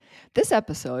This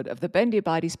episode of the Bendy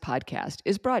Bodies podcast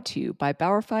is brought to you by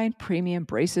Bauerfeind Premium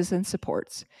Braces and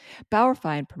Supports.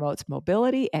 Bauerfeind promotes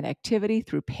mobility and activity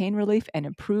through pain relief and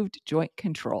improved joint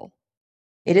control.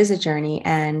 It is a journey,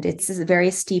 and it's a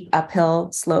very steep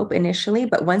uphill slope initially.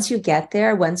 But once you get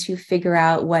there, once you figure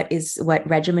out what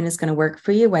regimen is going to work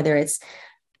for you, whether it's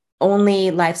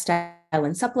only lifestyle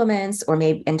and supplements, or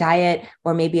maybe and diet,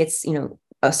 or maybe it's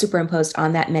superimposed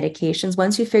on that medications.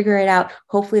 Once you figure it out,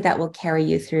 hopefully that will carry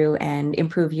you through and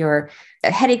improve your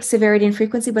headache severity and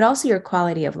frequency, but also your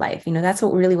quality of life. That's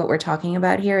what we're talking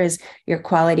about here is your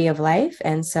quality of life.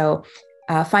 And so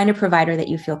find a provider that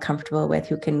you feel comfortable with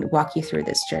who can walk you through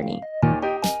this journey.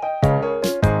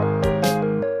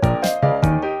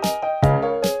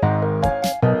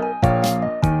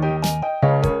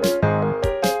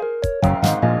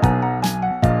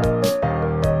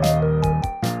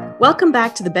 Welcome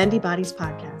back to the Bendy Bodies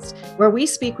podcast, where we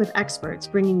speak with experts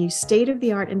bringing you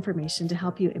state-of-the-art information to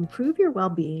help you improve your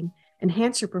well-being,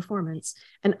 enhance your performance,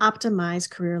 and optimize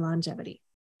career longevity.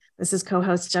 This is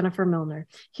co-host Jennifer Milner,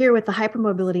 here with the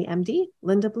Hypermobility MD,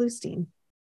 Linda Bluestein.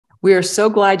 We are so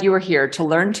glad you are here to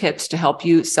learn tips to help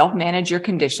you self-manage your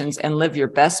conditions and live your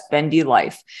best bendy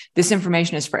life. This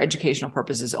information is for educational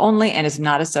purposes only and is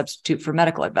not a substitute for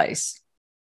medical advice.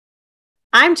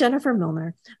 I'm Jennifer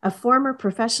Milner, a former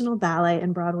professional ballet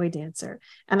and Broadway dancer,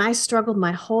 and I struggled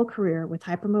my whole career with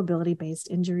hypermobility-based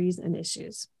injuries and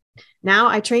issues. Now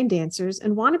I train dancers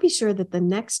and want to be sure that the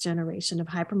next generation of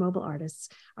hypermobile artists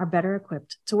are better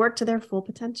equipped to work to their full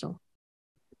potential.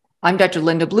 I'm Dr.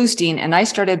 Linda Bluestein, and I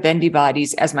started Bendy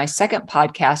Bodies as my second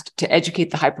podcast to educate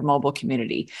the hypermobile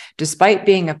community. Despite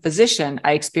being a physician,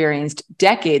 I experienced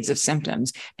decades of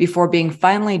symptoms before being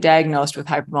finally diagnosed with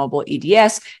hypermobile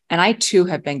EDS, and I too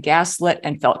have been gaslit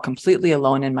and felt completely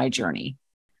alone in my journey.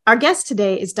 Our guest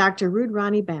today is Dr.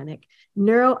 Rudrani Banik,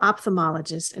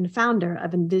 neuro-ophthalmologist and founder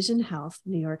of Envision Health,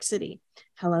 New York City.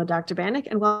 Hello, Dr. Banik,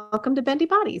 and welcome to Bendy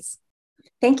Bodies.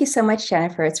 Thank you so much,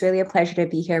 Jennifer. It's really a pleasure to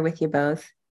be here with you both.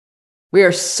 We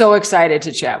are so excited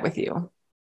to chat with you.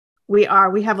 We are.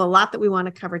 We have a lot that we want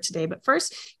to cover today. But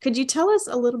first, could you tell us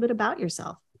a little bit about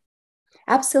yourself?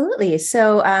 Absolutely.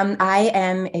 So I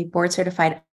am a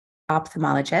board-certified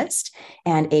ophthalmologist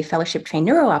and a fellowship-trained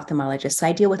neuro-ophthalmologist. So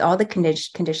I deal with all the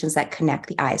conditions that connect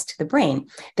the eyes to the brain.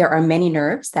 There are many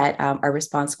nerves that are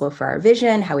responsible for our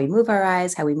vision, how we move our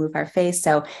eyes, how we move our face.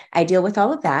 So I deal with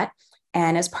all of that.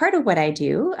 And as part of what I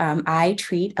do, I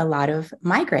treat a lot of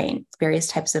migraine, various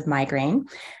types of migraine,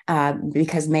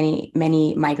 because many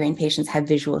migraine patients have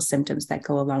visual symptoms that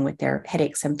go along with their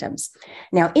headache symptoms.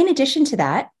 Now, in addition to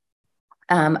that,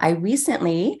 I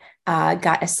recently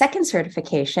got a second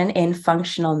certification in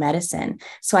functional medicine.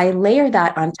 So I layer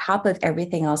that on top of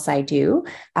everything else I do.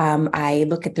 I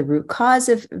look at the root cause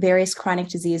of various chronic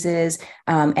diseases,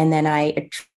 and then I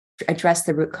address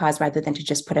the root cause rather than to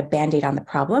just put a Band-Aid on the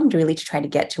problem, to try to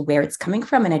get to where it's coming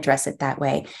from and address it that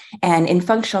way. And in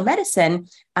functional medicine,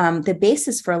 the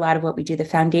basis for a lot of what we do, the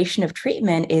foundation of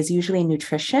treatment is usually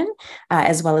nutrition,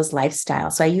 as well as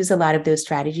lifestyle. So I use a lot of those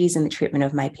strategies in the treatment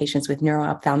of my patients with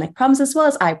neuro-ophthalmic problems, as well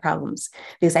as eye problems,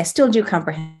 because I still do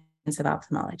comprehensive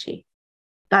ophthalmology.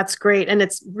 That's great. And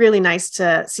it's really nice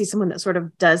to see someone that sort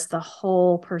of does the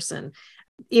whole person.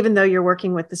 Even though you're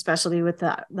working with the specialty with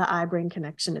the eye-brain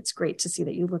connection, it's great to see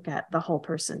that you look at the whole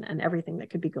person and everything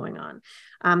that could be going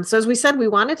on. So as we said, we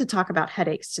wanted to talk about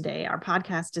headaches today. Our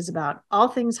podcast is about all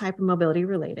things hypermobility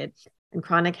related, and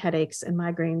chronic headaches and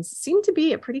migraines seem to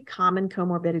be a pretty common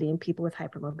comorbidity in people with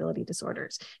hypermobility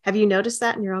disorders. Have you noticed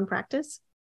that in your own practice?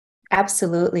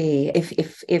 Absolutely.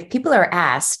 If people are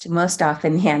asked, most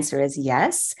often the answer is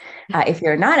yes. If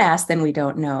you're not asked, then we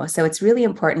don't know. So it's really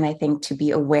important, I think, to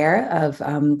be aware of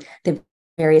the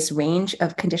various range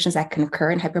of conditions that can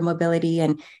occur in hypermobility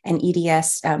and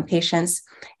EDS patients,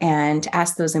 and to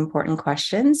ask those important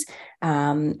questions.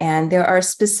 And there are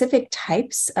specific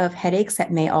types of headaches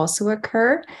that may also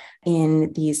occur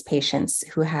in these patients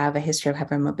who have a history of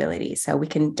hypermobility. So we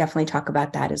can definitely talk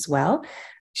about that as well.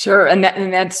 Sure. And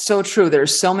that's so true.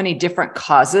 There's so many different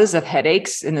causes of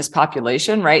headaches in this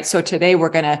population, right? So today we're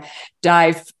going to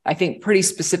dive, I think, pretty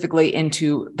specifically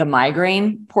into the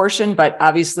migraine portion, but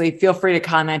obviously feel free to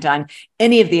comment on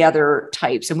any of the other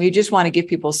types. And we just want to give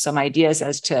people some ideas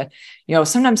as to,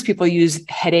 sometimes people use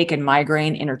headache and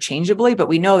migraine interchangeably, but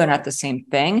we know they're not the same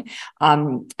thing.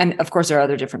 And of course, there are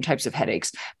other different types of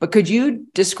headaches, but could you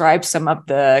describe some of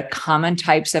the common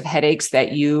types of headaches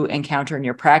that you encounter in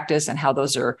your practice and how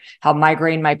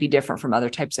migraine might be different from other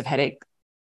types of headache?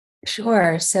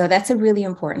 Sure. So that's a really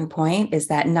important point, is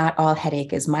that not all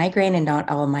headache is migraine and not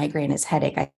all migraine is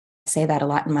headache. I say that a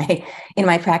lot in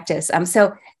my practice.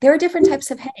 So there are different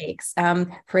types of headaches.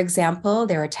 For example,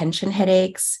 there are tension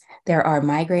headaches. There are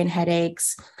migraine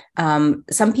headaches.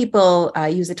 Some people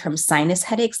use the term sinus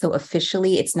headaches, though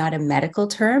officially it's not a medical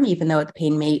term, even though the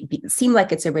pain seem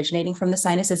like it's originating from the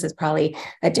sinuses. It's probably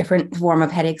a different form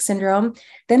of headache syndrome.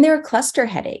 Then there are cluster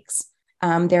headaches.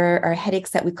 There are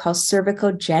headaches that we call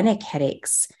cervicogenic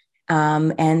headaches.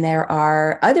 And there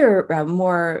are other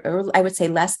more, or I would say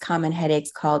less common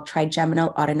headaches called trigeminal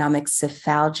autonomic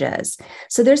cephalgias.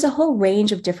 So there's a whole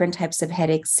range of different types of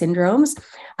headache syndromes,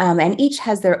 and each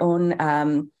has their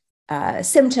own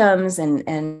symptoms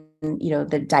and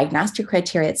the diagnostic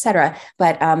criteria, et cetera.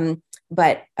 But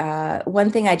one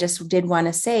thing I just did want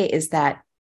to say is that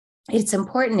it's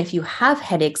important if you have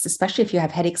headaches, especially if you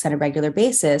have headaches on a regular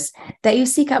basis, that you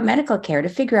seek out medical care to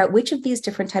figure out which of these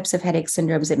different types of headache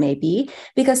syndromes it may be,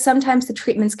 because sometimes the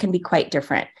treatments can be quite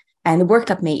different and the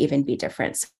workup may even be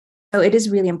different. So it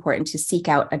is really important to seek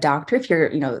out a doctor if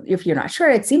you're not sure.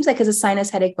 It seems like it's a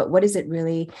sinus headache, but what is it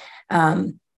really?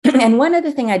 And one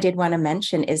other thing I did want to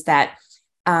mention is that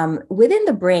within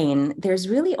the brain, there's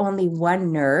really only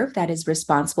one nerve that is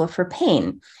responsible for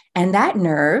pain. And that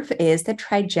nerve is the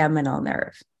trigeminal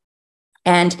nerve.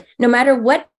 And no matter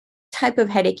what type of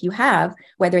headache you have,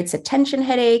 whether it's a tension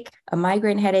headache, a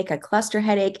migraine headache, a cluster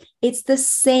headache, it's the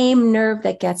same nerve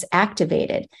that gets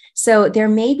activated. So there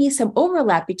may be some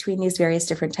overlap between these various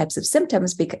different types of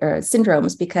symptoms or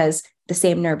syndromes because the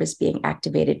same nerve is being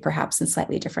activated perhaps in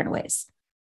slightly different ways.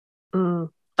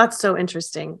 That's so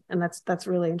interesting. And that's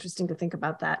really interesting to think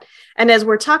about that. And as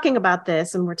we're talking about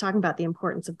this, and we're talking about the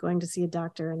importance of going to see a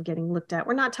doctor and getting looked at,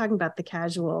 we're not talking about the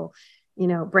casual,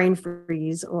 brain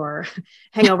freeze or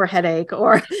hangover headache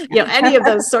or, any of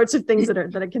those sorts of things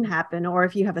that can happen. Or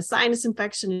if you have a sinus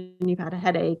infection and you've had a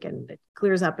headache and it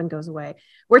clears up and goes away,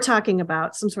 we're talking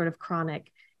about some sort of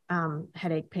chronic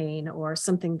headache pain or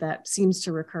something that seems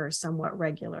to recur somewhat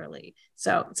regularly.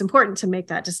 So it's important to make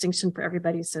that distinction for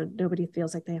everybody so nobody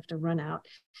feels like they have to run out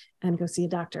and go see a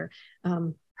doctor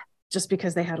just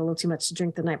because they had a little too much to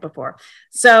drink the night before.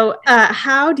 So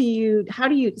how do you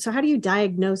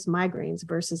diagnose migraines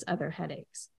versus other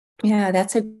headaches? Yeah,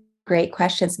 that's a great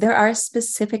question. So there are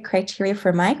specific criteria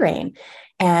for migraine.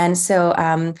 And so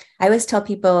I always tell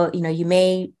people, you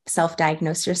may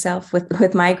self-diagnose yourself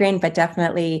with migraine, but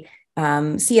definitely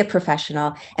see a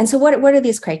professional. And so what are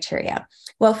these criteria?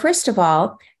 Well, first of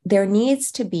all, there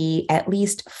needs to be at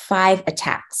least 5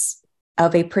 attacks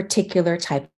of a particular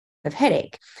type of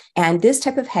headache. And this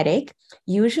type of headache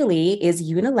usually is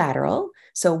unilateral.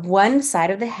 So one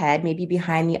side of the head, maybe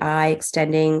behind the eye,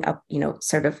 extending up,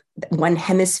 sort of one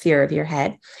hemisphere of your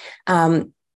head.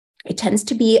 It tends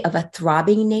to be of a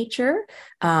throbbing nature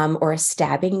or a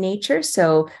stabbing nature.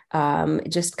 So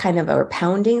just kind of a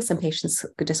pounding. Some patients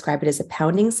describe it as a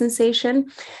pounding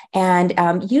sensation. And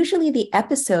usually the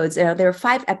episodes, there are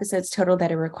 5 episodes total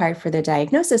that are required for the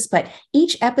diagnosis, but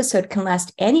each episode can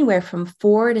last anywhere from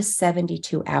 4 to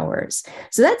 72 hours.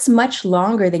 So that's much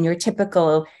longer than your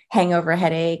typical hangover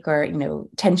headache or,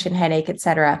 tension headache, et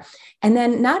cetera. And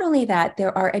then not only that,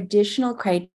 there are additional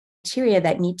criteria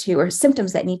that need to, or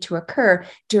symptoms that need to occur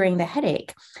during the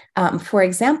headache. For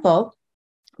example,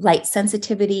 light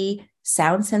sensitivity,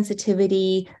 sound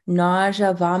sensitivity,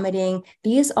 nausea, vomiting,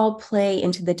 these all play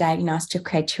into the diagnostic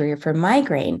criteria for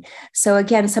migraine. So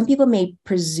again, some people may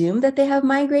presume that they have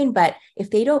migraine, but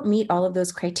if they don't meet all of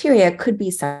those criteria, it could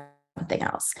be something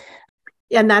else.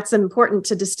 And that's important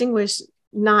to distinguish,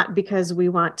 not because we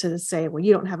want to say, well,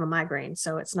 you don't have a migraine,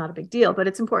 so it's not a big deal, but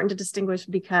it's important to distinguish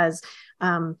because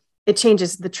it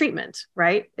changes the treatment,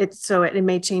 right? It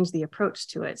may change the approach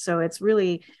to it. So it's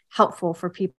really helpful for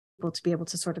people to be able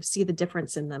to sort of see the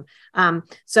difference in them.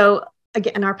 So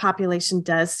again, our population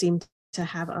does seem to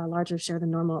have a larger share than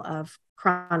normal of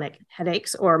chronic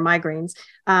headaches or migraines.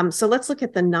 So let's look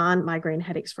at the non-migraine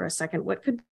headaches for a second. What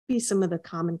could be some of the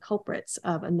common culprits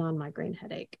of a non-migraine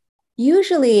headache?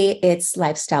 Usually it's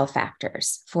lifestyle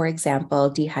factors. For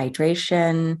example,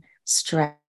 dehydration,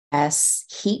 stress,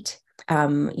 heat.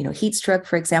 Heat stroke,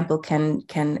 for example,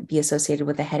 can be associated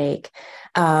with a headache.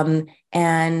 And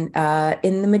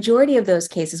in the majority of those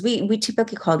cases, we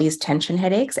typically call these tension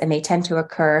headaches, and they tend to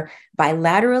occur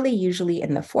bilaterally, usually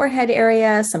in the forehead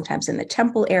area, sometimes in the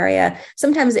temple area.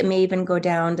 Sometimes it may even go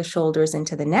down the shoulders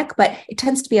into the neck, but it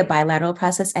tends to be a bilateral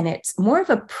process, and it's more of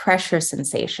a pressure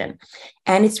sensation.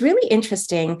 And it's really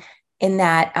interesting in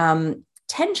that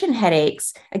tension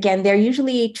headaches, again, they're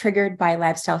usually triggered by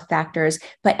lifestyle factors,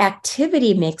 but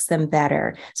activity makes them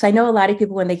better. So I know a lot of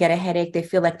people, when they get a headache, they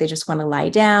feel like they just want to lie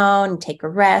down and take a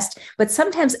rest, but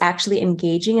sometimes actually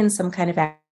engaging in some kind of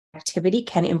activity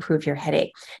can improve your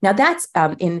headache. Now that's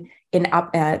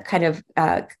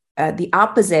the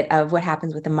opposite of what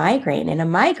happens with a migraine. In a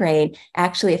migraine,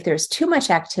 actually, if there's too much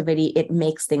activity, it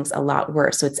makes things a lot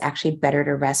worse. So it's actually better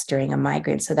to rest during a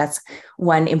migraine. So that's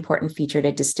one important feature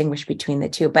to distinguish between the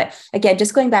two. But again,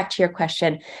 just going back to your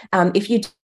question, if you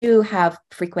do have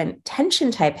frequent tension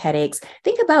type headaches,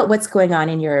 think about what's going on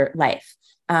in your life.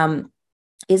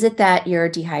 Is it that you're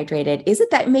dehydrated? Is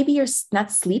it that maybe you're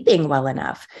not sleeping well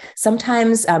enough?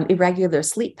 Sometimes irregular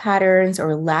sleep patterns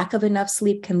or lack of enough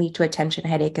sleep can lead to a tension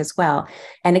headache as well.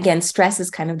 And again, stress is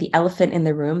kind of the elephant in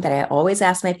the room that I always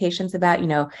ask my patients about.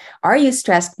 Are you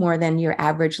stressed more than your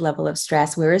average level of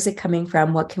stress? Where is it coming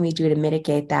from? What can we do to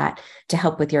mitigate that to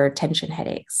help with your tension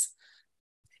headaches?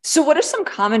 So what are some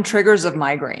common triggers of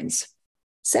migraines?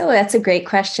 So that's a great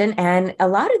question. And a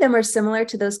lot of them are similar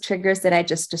to those triggers that I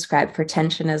just described for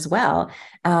tension as well.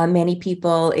 Many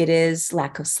people, it is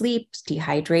lack of sleep,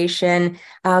 dehydration.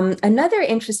 Another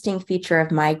interesting feature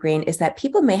of migraine is that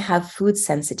people may have food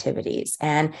sensitivities,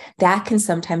 and that can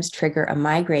sometimes trigger a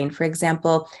migraine. For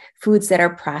example, foods that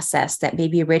are processed that may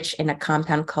be rich in a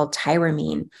compound called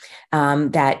tyramine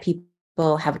that people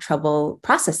have trouble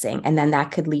processing. And then that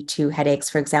could lead to headaches.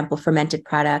 For example, fermented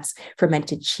products,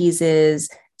 fermented cheeses,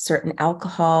 certain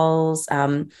alcohols,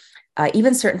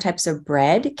 even certain types of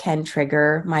bread can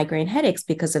trigger migraine headaches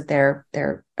because of their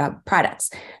products,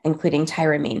 including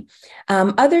tyramine.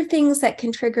 Other things that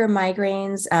can trigger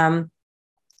migraines,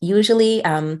 usually,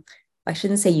 I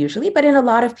shouldn't say usually, but in a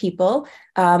lot of people,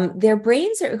 their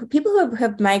brains people who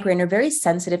have migraine are very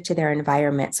sensitive to their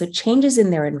environment. So changes in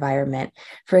their environment,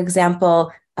 for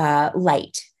example,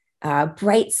 light,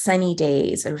 bright sunny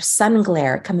days or sun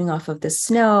glare coming off of the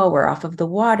snow or off of the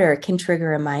water can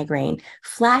trigger a migraine.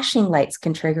 Flashing lights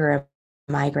can trigger a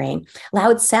migraine.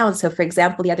 Loud sounds. So for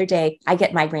example, the other day, I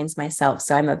get migraines myself,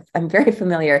 so I'm very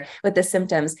familiar with the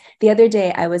symptoms. The other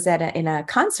day I was in a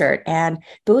concert, and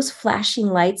those flashing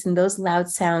lights and those loud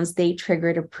sounds, they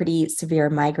triggered a pretty severe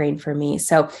migraine for me.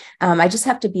 So I just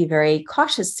have to be very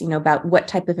cautious, about what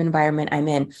type of environment I'm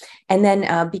in. And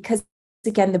then because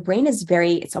again, the brain is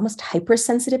it's almost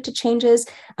hypersensitive to changes.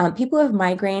 People who have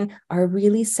migraine are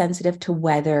really sensitive to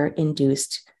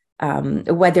weather-induced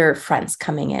weather fronts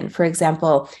coming in. For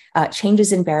example,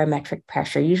 changes in barometric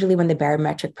pressure. Usually when the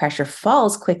barometric pressure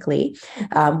falls quickly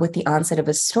with the onset of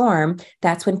a storm,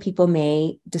 that's when people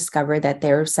may discover that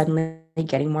they're suddenly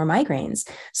getting more migraines.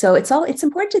 So it's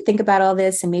important to think about all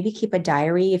this and maybe keep a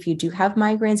diary. If you do have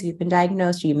migraines, if you've been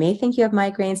diagnosed, or you may think you have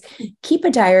migraines, keep a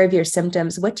diary of your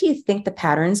symptoms. What do you think the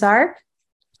patterns are?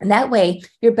 And that way,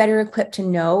 you're better equipped to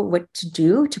know what to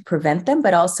do to prevent them.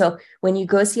 But also, when you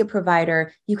go see a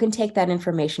provider, you can take that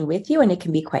information with you, and it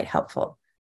can be quite helpful.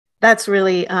 That's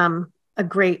really a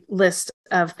great list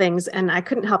of things. And I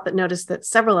couldn't help but notice that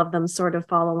several of them sort of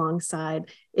fall alongside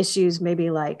issues,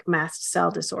 maybe like mast cell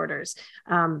disorders.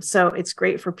 So it's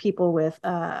great for people with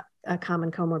a common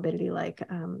comorbidity like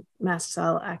mast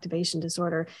cell activation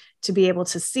disorder to be able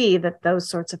to see that those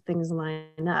sorts of things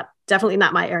line up. Definitely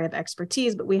not my area of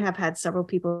expertise, but we have had several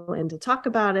people in to talk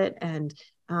about it. And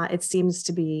it seems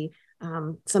to be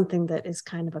something that is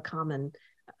kind of a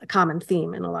common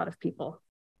theme in a lot of people.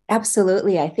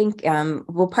 Absolutely. I think,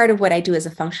 part of what I do as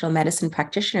a functional medicine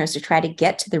practitioner is to try to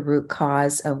get to the root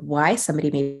cause of why somebody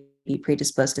may be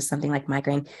predisposed to something like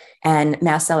migraine. And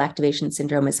mast cell activation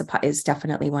syndrome is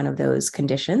definitely one of those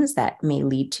conditions that may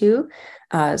lead to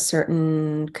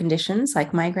certain conditions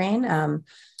like migraine,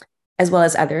 as well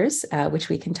as others, which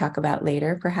we can talk about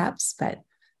later, perhaps. But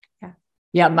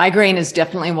yeah, migraine is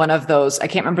definitely one of those. I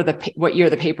can't remember what year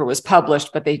the paper was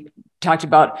published, but they talked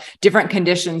about different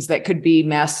conditions that could be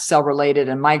mast cell related,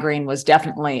 and migraine was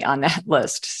definitely on that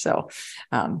list. So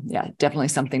definitely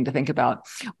something to think about.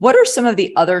 What are some of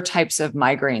the other types of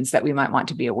migraines that we might want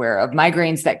to be aware of?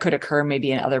 Migraines that could occur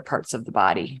maybe in other parts of the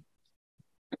body?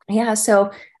 Yeah,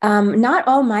 so not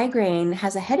all migraine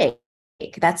has a headache.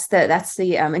 That's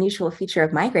the unusual feature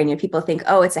of migraine. People think,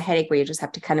 oh, it's a headache where you just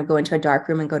have to kind of go into a dark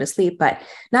room and go to sleep. But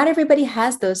not everybody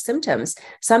has those symptoms.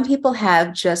 Some people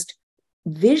have just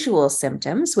visual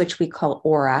symptoms, which we call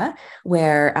aura,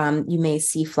 where you may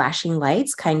see flashing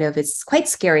lights. It's quite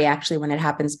scary actually when it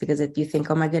happens, because if you think,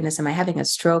 oh my goodness, am I having a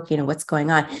stroke? What's going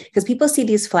on? Because people see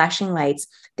these flashing lights,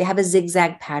 they have a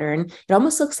zigzag pattern. It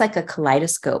almost looks like a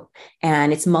kaleidoscope,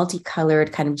 and it's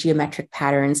multicolored kind of geometric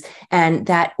patterns. And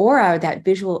that aura, that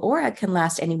visual aura, can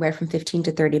last anywhere from 15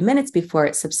 to 30 minutes before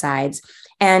it subsides.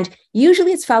 And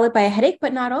usually it's followed by a headache,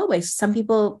 but not always. Some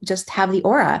people just have the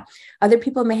aura. Other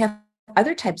people may have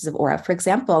other types of aura. For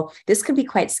example, this can be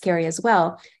quite scary as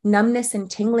well. Numbness and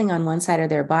tingling on one side of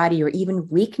their body, or even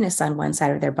weakness on one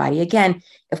side of their body. Again,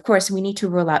 of course, we need to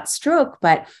rule out stroke,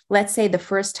 but let's say the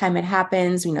first time it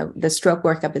happens, the stroke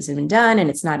workup has been done and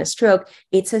it's not a stroke.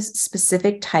 It's a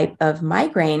specific type of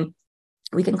migraine.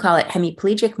 We can call it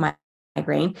hemiplegic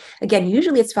migraine. Again,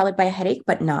 usually it's followed by a headache,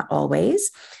 but not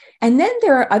always. And then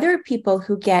there are other people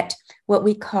who get what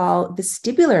we call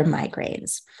vestibular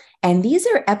migraines. And these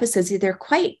are episodes, they're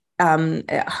quite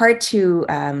hard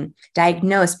to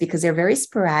diagnose because they're very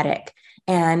sporadic.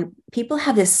 And people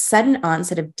have this sudden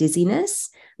onset of dizziness,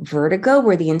 vertigo,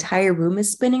 where the entire room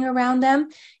is spinning around them.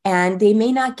 And they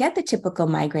may not get the typical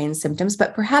migraine symptoms,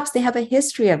 but perhaps they have a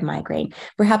history of migraine.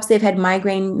 Perhaps they've had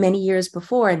migraine many years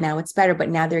before and now it's better, but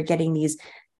now they're getting these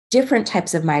different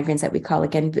types of migraines that we call,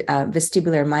 again,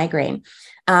 vestibular migraine.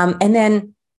 And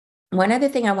then one other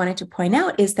thing I wanted to point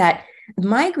out is that in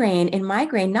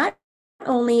migraine, not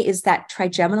only is that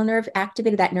trigeminal nerve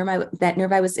activated, that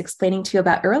nerve I was explaining to you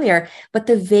about earlier, but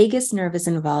the vagus nerve is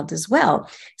involved as well.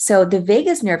 So the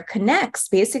vagus nerve connects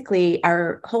basically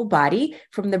our whole body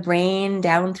from the brain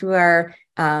down through our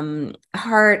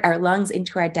heart, our lungs,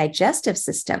 into our digestive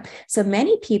system. So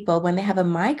many people, when they have a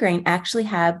migraine, actually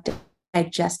have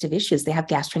digestive issues. They have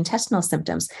gastrointestinal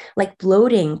symptoms like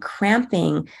bloating,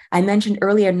 cramping. I mentioned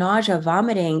earlier, nausea,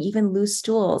 vomiting, even loose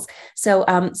stools. So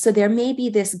there may be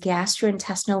this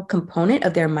gastrointestinal component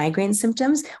of their migraine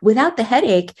symptoms without the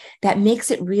headache that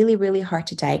makes it really, really hard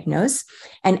to diagnose.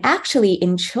 And actually,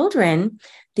 in children,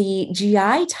 the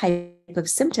GI type of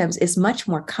symptoms is much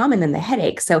more common than the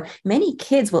headache. So many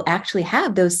kids will actually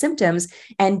have those symptoms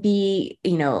and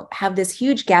have this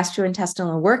huge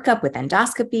gastrointestinal workup with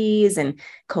endoscopies and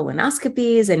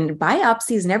colonoscopies and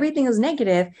biopsies, and everything is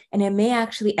negative, and it may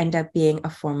actually end up being a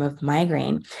form of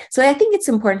migraine. So I think it's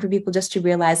important for people just to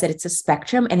realize that it's a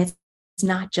spectrum and it's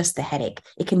not just the headache.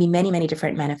 It can be many, many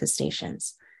different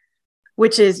manifestations.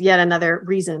 Which is yet another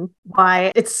reason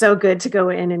why it's so good to go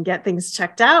in and get things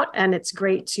checked out. And it's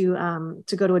great to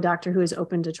go to a doctor who is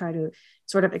open to try to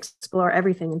sort of explore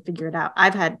everything and figure it out.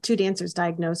 I've had 2 dancers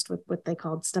diagnosed with what they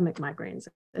called stomach migraines,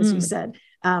 as you said.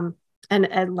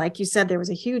 And like you said, there was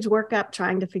a huge workup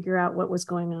trying to figure out what was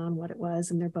going on, what it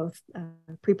was. And they're both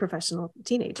pre-professional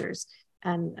teenagers.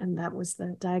 And that was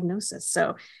the diagnosis.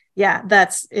 So yeah,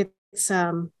 it's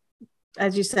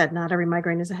as you said, not every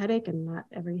migraine is a headache and not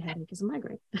every headache is a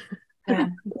migraine. Yeah,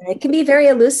 it can be very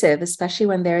elusive, especially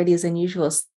when there are these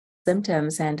unusual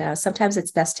symptoms. And sometimes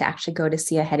it's best to actually go to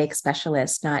see a headache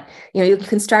specialist. You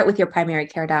can start with your primary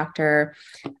care doctor,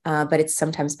 but it's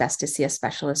sometimes best to see a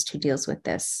specialist who deals with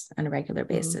this on a regular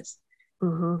basis.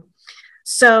 Mm-hmm.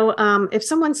 So if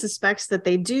someone suspects that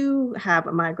they do have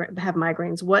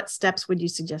migraines, what steps would you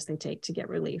suggest they take to get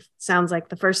relief? Sounds like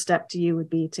the first step to you would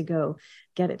be to go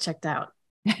get it checked out.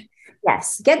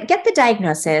 Yes, get the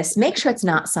diagnosis, make sure it's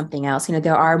not something else.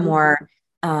 There are more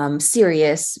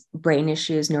serious brain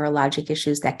issues, neurologic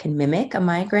issues that can mimic a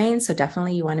migraine. So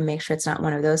definitely you want to make sure it's not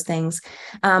one of those things.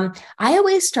 I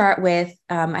always start with,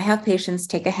 I have patients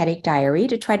take a headache diary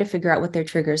to try to figure out what their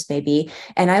triggers may be.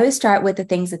 And I always start with the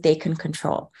things that they can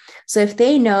control. So if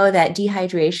they know that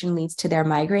dehydration leads to their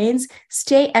migraines,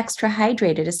 stay extra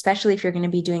hydrated, especially if you're going to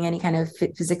be doing any kind of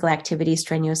physical activity,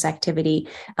 strenuous activity,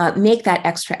 make that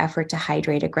extra effort to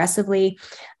hydrate aggressively.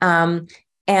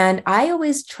 And I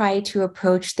always try to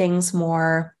approach things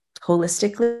more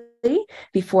holistically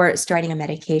before starting a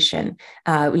medication,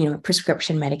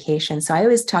 prescription medication. So I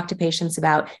always talk to patients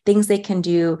about things they can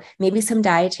do, maybe some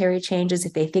dietary changes.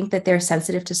 If they think that they're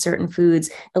sensitive to certain foods,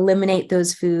 eliminate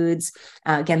those foods.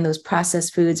 Again, those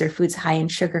processed foods or foods high in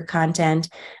sugar content,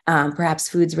 perhaps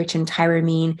foods rich in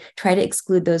tyramine, try to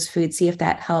exclude those foods, see if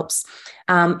that helps.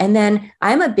 And then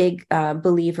I'm a big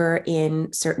believer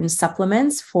in certain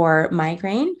supplements for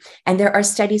migraine. And there are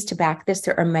studies to back this.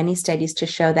 There are many studies to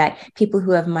show that people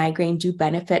who have migraine do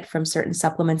benefit from certain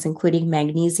supplements, including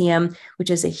magnesium, which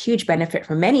is a huge benefit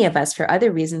for many of us for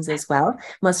other reasons as well.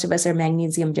 Most of us are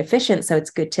magnesium deficient, so it's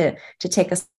good to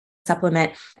take a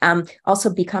supplement.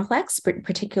 Also B complex,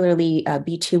 particularly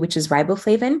B2, which is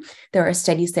riboflavin. There are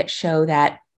studies that show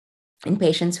that in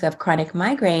patients who have chronic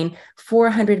migraine,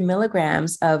 400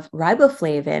 milligrams of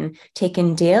riboflavin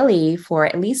taken daily for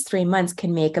at least 3 months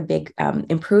can make a big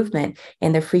improvement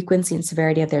in the frequency and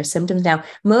severity of their symptoms. Now,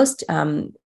 most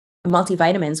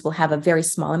multivitamins will have a very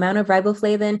small amount of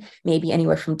riboflavin, maybe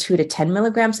anywhere from 2 to 10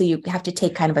 milligrams. So you have to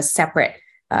take kind of a separate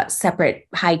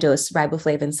high dose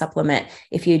riboflavin supplement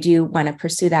if you do want to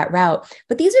pursue that route.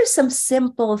 But these are some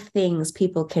simple things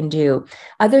people can do.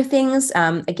 Other things,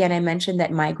 again, I mentioned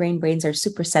that migraine brains are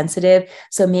super sensitive.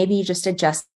 So maybe you just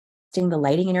adjust the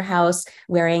lighting in your house,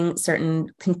 wearing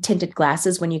certain tinted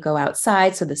glasses when you go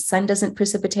outside so the sun doesn't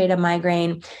precipitate a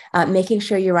migraine, making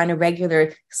sure you're on a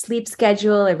regular sleep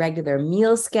schedule, a regular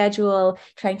meal schedule,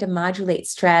 trying to modulate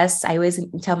stress. I always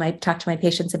talk to my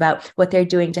patients about what they're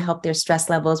doing to help their stress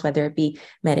levels, whether it be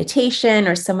meditation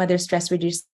or some other stress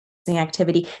reducing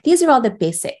activity. These are all the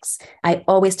basics. I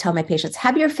always tell my patients,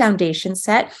 have your foundation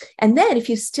set. And then if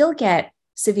you still get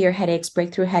severe headaches,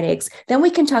 breakthrough headaches, then we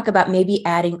can talk about maybe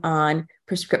adding on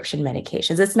prescription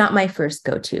medications. It's not my first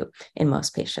go-to in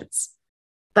most patients.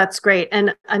 That's great.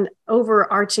 And an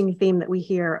overarching theme that we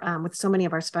hear with so many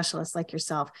of our specialists like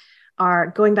yourself are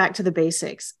going back to the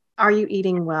basics. Are you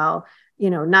eating well?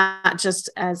 Not just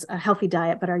as a healthy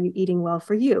diet, but are you eating well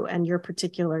for you and your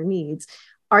particular needs?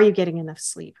 Are you getting enough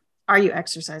sleep? Are you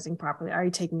exercising properly? Are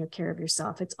you taking care of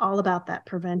yourself? It's all about that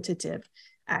preventative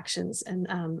actions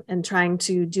and trying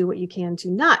to do what you can to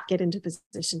not get into a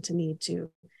position to need to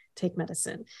take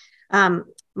medicine.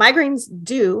 Migraines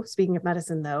do, speaking of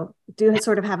medicine though, do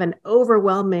sort of have an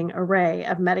overwhelming array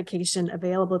of medication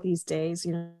available these days.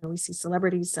 We see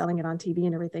celebrities selling it on TV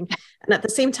and everything. And at the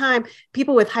same time,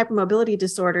 people with hypermobility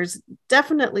disorders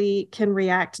definitely can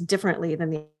react differently than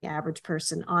the average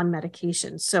person on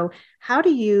medication. So how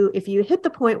do you, if you hit the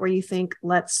point where you think,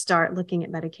 let's start looking at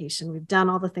medication, we've done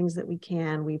all the things that we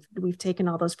can, we've taken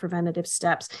all those preventative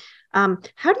steps. How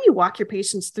do you walk your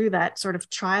patients through that sort of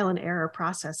trial and error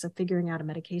process of figuring out a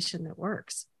medication that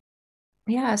works?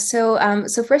 Yeah. So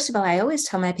first of all, I always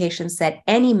tell my patients that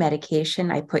any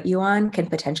medication I put you on can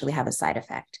potentially have a side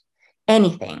effect.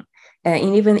 Anything.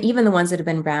 And even the ones that have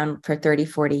been around for 30,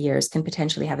 40 years can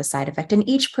potentially have a side effect. And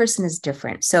each person is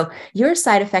different. So your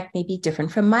side effect may be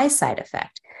different from my side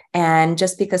effect. And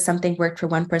just because something worked for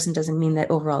one person doesn't mean that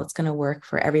overall it's going to work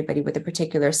for everybody with a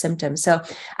particular symptom. So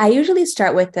I usually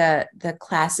start with the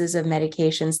classes of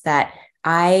medications that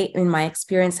in my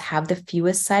experience, have the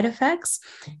fewest side effects.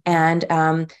 And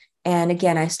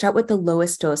again, I start with the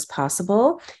lowest dose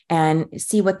possible and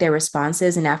see what their response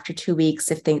is. And after 2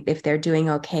 weeks, if they're doing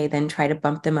okay, then try to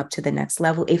bump them up to the next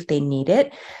level if they need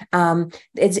it.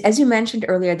 As you mentioned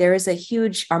earlier, there is a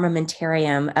huge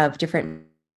armamentarium of different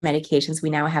medications we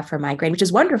now have for migraine, which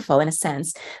is wonderful in a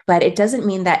sense, but it doesn't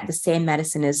mean that the same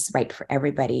medicine is right for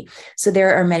everybody. So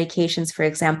there are medications, for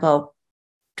example,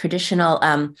 traditional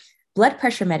blood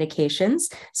pressure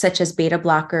medications, such as beta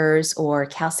blockers or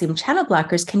calcium channel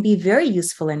blockers, can be very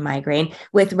useful in migraine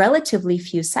with relatively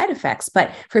few side effects.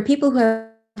 But for people who have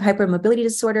hypermobility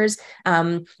disorders,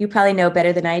 you probably know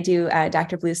better than I do,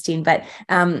 Dr. Bluestein, but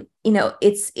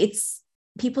it's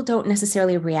people don't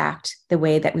necessarily react the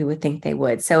way that we would think they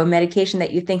would. So a medication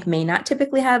that you think may not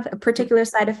typically have a particular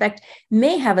side effect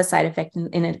may have a side effect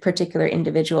in a particular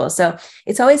individual. So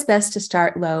it's always best to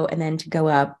start low and then to go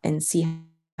up and see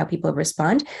how people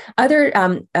respond.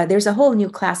 There's a whole new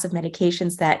class of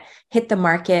medications that hit the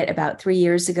market about 3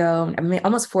 years ago,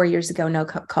 almost 4 years ago now,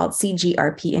 called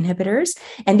CGRP inhibitors.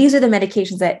 And these are the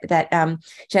medications that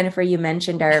Jennifer, you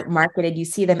mentioned, are marketed. You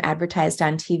see them advertised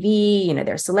on TV.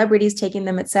 There are celebrities taking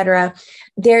them, et cetera.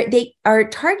 They are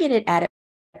targeted at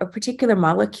a particular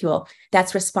molecule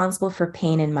that's responsible for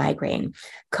pain and migraine,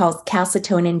 called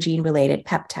calcitonin gene-related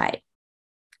peptide.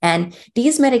 And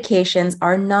these medications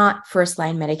are not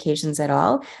first-line medications at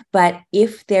all, but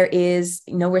if there is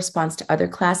no response to other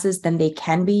classes, then they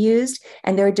can be used.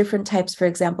 And there are different types. For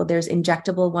example, there's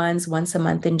injectable ones, once a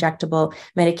month injectable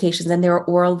medications, and there are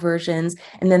oral versions.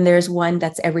 And then there's one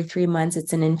that's every 3 months.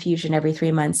 It's an infusion every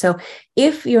 3 months. So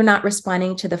if you're not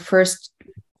responding to the first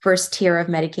tier of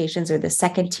medications or the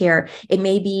second tier, it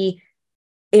may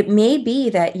be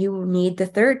that you need the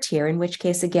third tier, in which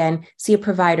case, again, see a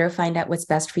provider, find out what's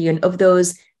best for you. And of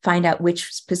those, find out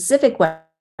which specific one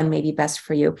may be best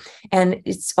for you. And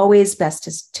it's always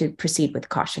best to proceed with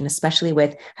caution, especially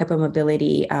with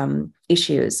hypermobility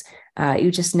issues.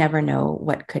 You just never know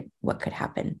what could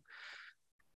happen.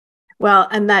 Well,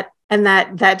 and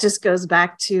that just goes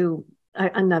back to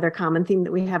another common theme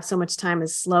that we have so much time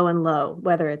is slow and low,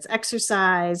 whether it's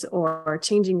exercise or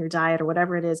changing your diet or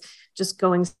whatever it is, just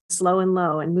going slow and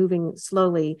low and moving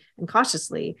slowly and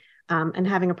cautiously, and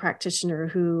having a practitioner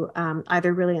who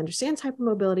either really understands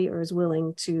hypermobility or is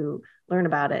willing to learn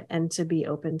about it and to be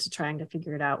open to trying to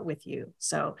figure it out with you.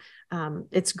 So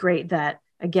it's great that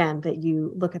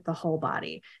you look at the whole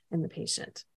body in the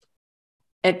patient.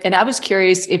 And I was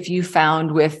curious if you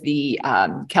found with the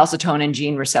calcitonin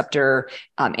gene receptor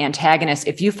antagonist,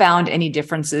 if you found any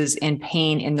differences in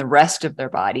pain in the rest of their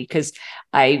body, because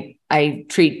I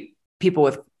treat people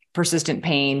with persistent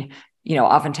pain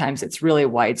oftentimes it's really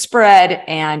widespread,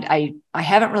 and I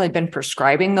haven't really been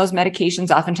prescribing those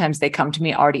medications. Oftentimes they come to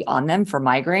me already on them for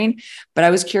migraine, but I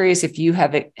was curious if you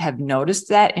have noticed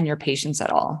that in your patients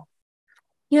at all.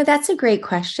 That's a great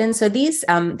question. So these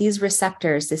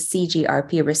receptors, the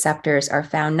CGRP receptors, are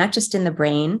found not just in the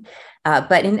brain,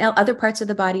 but in other parts of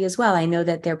the body as well. I know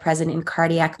that they're present in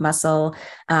cardiac muscle.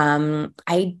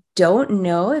 I don't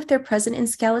know if they're present in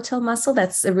skeletal muscle.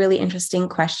 That's a really interesting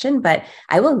question, but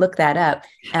I will look that up.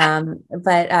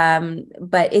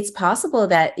 But it's possible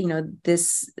that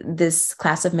this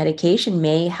class of medication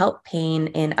may help pain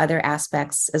in other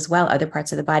aspects as well, other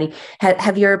parts of the body.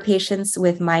 Have your patients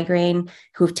with migraine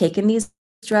who've taken these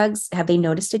drugs, have they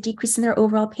noticed a decrease in their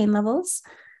overall pain levels?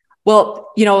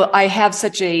 Well, I have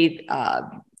such a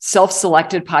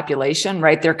self-selected population,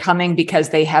 right? They're coming because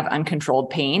they have uncontrolled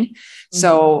pain.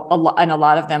 So a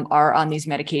lot of them are on these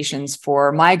medications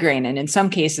for migraine. And in some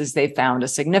cases, they found a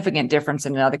significant difference.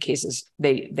 And in other cases,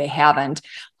 they haven't.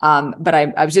 But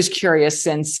I was just curious,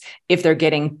 since if they're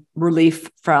getting relief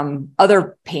from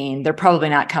other pain, they're probably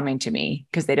not coming to me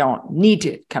because they don't need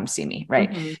to come see me,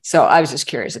 right? Mm-hmm. So I was just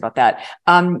curious about that.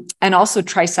 And also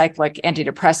tricyclic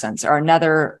antidepressants are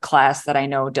another class that I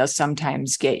know does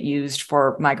sometimes get used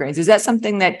for migraines. Is that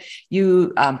something that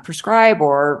you prescribe,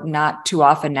 or not too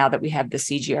often now that we have the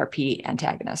CGRP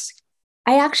antagonists?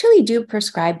 I actually do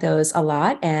prescribe those a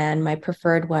lot, and my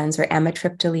preferred ones are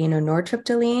amitriptyline or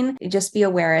nortriptyline. Just be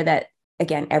aware that,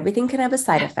 again, everything can have a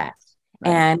side effect.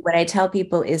 Right. And what I tell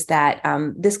people is that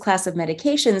this class of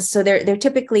medications, so they're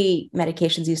typically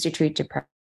medications used to treat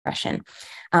depression,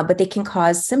 but they can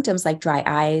cause symptoms like dry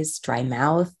eyes, dry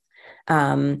mouth,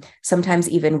 sometimes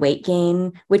even weight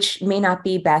gain, which may not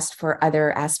be best for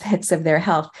other aspects of their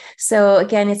health. So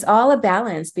again, it's all a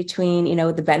balance between,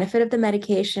 the benefit of the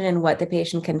medication and what the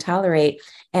patient can tolerate.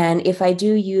 And if I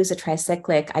do use a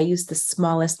tricyclic, I use the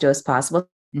smallest dose possible.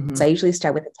 Mm-hmm. So I usually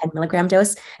start with a 10 milligram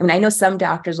dose. I mean, I know some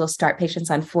doctors will start patients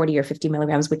on 40 or 50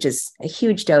 milligrams, which is a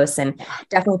huge dose. And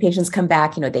definitely patients come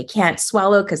back, they can't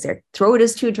swallow because their throat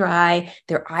is too dry.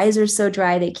 Their eyes are so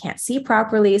dry, they can't see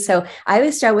properly. So I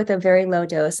always start with a very low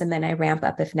dose, and then I ramp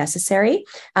up if necessary.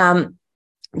 The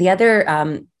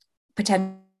other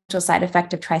potential side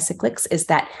effect of tricyclics is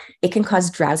that it can cause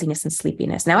drowsiness and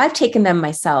sleepiness. Now, I've taken them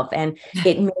myself, and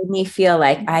it made me feel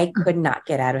like I could not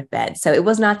get out of bed. So it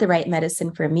was not the right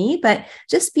medicine for me, but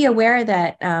just be aware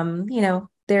that,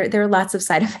 there are lots of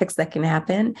side effects that can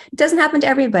happen. It doesn't happen to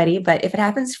everybody, but if it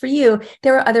happens for you,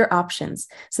 there are other options.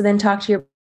 So then talk to your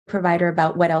provider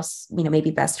about what else, may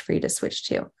be best for you to switch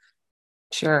to.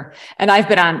 Sure. And I've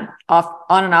been on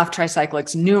and off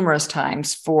tricyclics numerous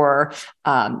times for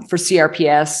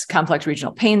CRPS, complex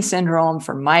regional pain syndrome,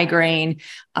 for migraine.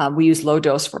 We use low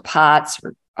dose for POTS,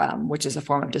 which is a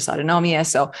form of dysautonomia.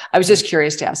 So I was just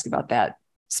curious to ask about that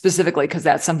specifically, because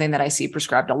that's something that I see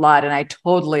prescribed a lot. And I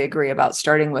totally agree about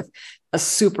starting with a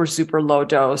super, super low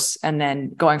dose and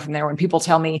then going from there. When people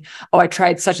tell me, oh, I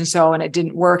tried such and so and it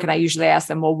didn't work, and I usually ask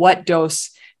them, well, what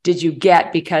dose did you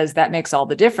get? Because that makes all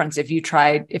the difference.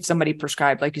 If somebody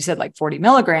prescribed, like you said, like 40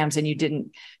 milligrams and you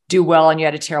didn't do well and you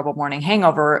had a terrible morning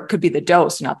hangover, it could be the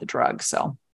dose, not the drug.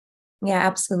 So. Yeah,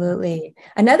 absolutely.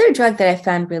 Another drug that I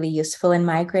found really useful in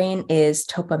migraine is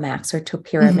Topamax or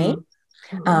topiramate.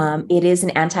 Mm-hmm. It is an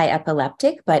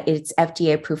anti-epileptic, but it's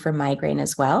FDA approved for migraine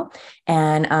as well.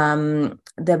 And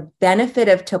the benefit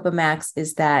of Topamax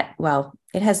is that,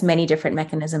 it has many different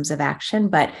mechanisms of action,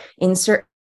 but in certain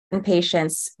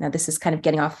patients, now this is kind of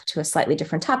getting off to a slightly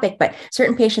different topic, but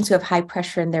certain patients who have high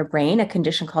pressure in their brain, a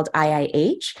condition called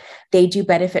IIH, they do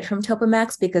benefit from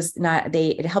Topamax because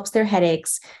it helps their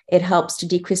headaches, it helps to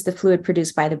decrease the fluid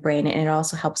produced by the brain, and it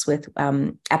also helps with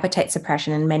appetite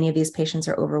suppression. And many of these patients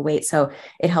are overweight, so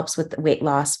it helps with weight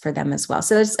loss for them as well.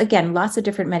 So there's, again, lots of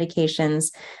different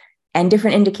medications and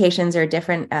different indications or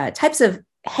different types of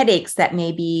headaches that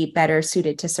may be better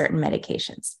suited to certain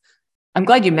medications. I'm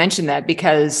glad you mentioned that,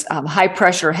 because high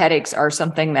pressure headaches are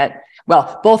something that,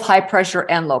 both high pressure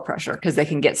and low pressure, because they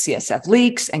can get CSF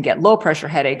leaks and get low pressure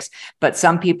headaches. But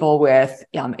some people with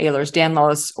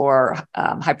Ehlers-Danlos or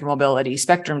hypermobility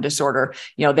spectrum disorder,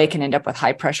 they can end up with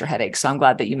high pressure headaches. So I'm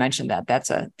glad that you mentioned that.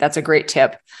 That's a great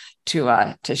tip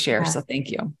to share. Yeah. So thank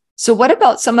you. So what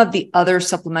about some of the other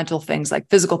supplemental things like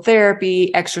physical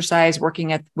therapy, exercise,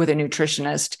 working with a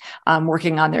nutritionist,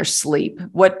 working on their sleep?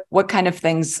 What kind of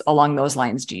things along those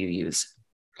lines do you use?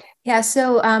 Yeah,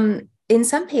 so in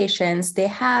some patients, they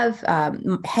have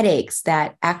headaches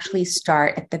that actually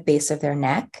start at the base of their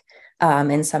neck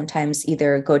and sometimes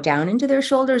either go down into their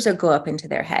shoulders or go up into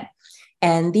their head.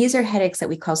 And these are headaches that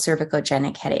we call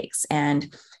cervicogenic headaches.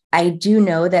 And I do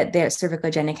know that their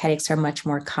cervicogenic headaches are much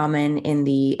more common in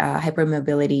the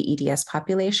hypermobility EDS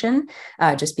population,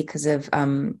 just because of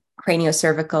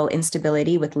craniocervical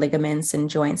instability with ligaments and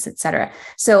joints, et cetera.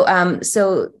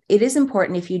 So it is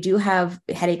important, if you do have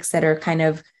headaches that are kind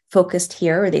of focused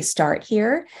here, or they start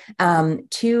here,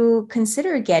 to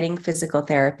consider getting physical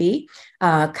therapy.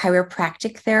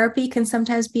 Chiropractic therapy can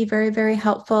sometimes be very, very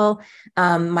helpful.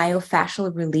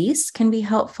 Myofascial release can be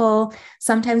helpful.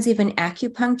 Sometimes even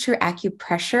acupuncture,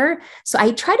 acupressure. So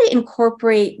I try to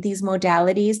incorporate these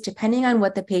modalities depending on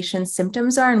what the patient's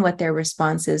symptoms are and what their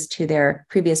response is to their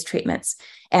previous treatments.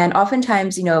 And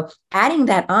oftentimes, adding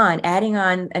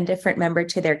on a different member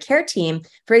to their care team,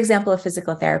 for example, a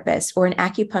physical therapist or an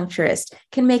acupuncturist,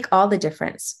 can make all the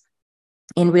difference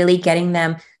in really getting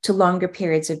them to longer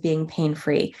periods of being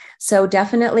pain-free. So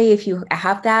definitely, if you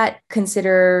have that,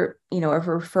 consider, a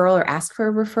referral or ask for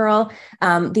a referral.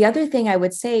 The other thing I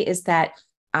would say is that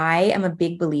I am a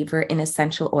big believer in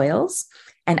essential oils.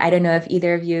 And I don't know if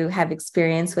either of you have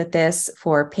experience with this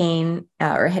for pain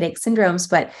or headache syndromes,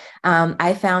 but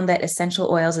I found that essential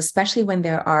oils, especially when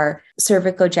there are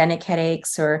cervicogenic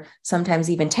headaches or sometimes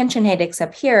even tension headaches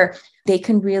up here, they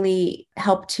can really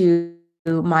help to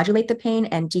modulate the pain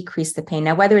and decrease the pain.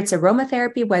 Now, whether it's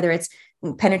aromatherapy, whether it's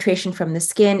penetration from the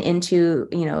skin into,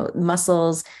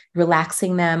 muscles,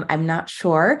 relaxing them, I'm not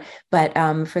sure. But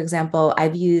for example,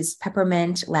 I've used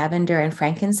peppermint, lavender, and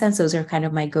frankincense. Those are kind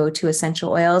of my go-to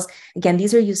essential oils. Again,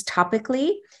 these are used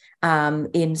topically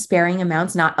in sparing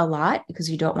amounts, not a lot, because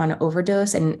you don't want to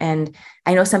overdose. And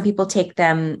I know some people take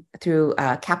them through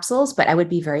capsules, but I would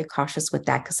be very cautious with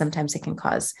that because sometimes it can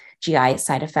cause GI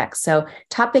side effects. So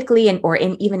topically or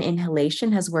even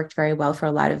inhalation has worked very well for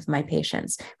a lot of my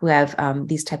patients who have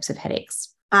these types of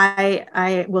headaches.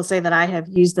 I will say that I have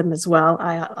used them as well.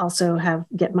 I also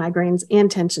get migraines and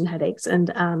tension headaches.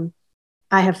 And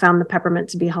I have found the peppermint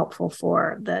to be helpful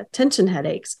for the tension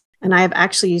headaches. And I have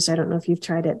actually used, I don't know if you've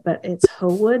tried it, but it's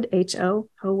Howood,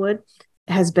 Howood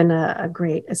has been a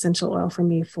great essential oil for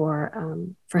me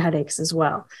for headaches as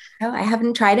well. Oh, I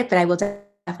haven't tried it, but I will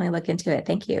definitely look into it.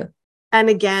 Thank you. And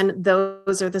again,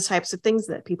 those are the types of things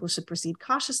that people should proceed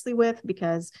cautiously with,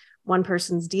 because one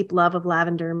person's deep love of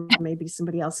lavender may be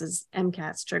somebody else's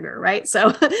MCAS trigger, right?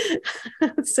 So,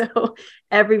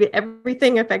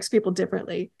 everything affects people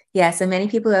differently. Yes, and many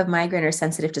people who have migraine are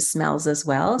sensitive to smells as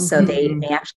well. So they may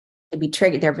actually be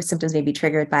triggered. Their symptoms may be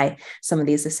triggered by some of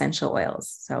these essential oils.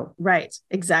 So, right,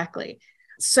 exactly.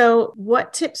 So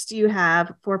what tips do you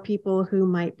have for people who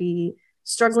might be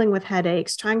struggling with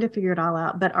headaches, trying to figure it all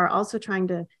out, but are also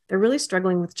they're really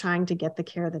struggling with trying to get the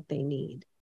care that they need?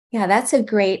 Yeah, that's a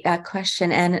great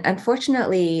question. And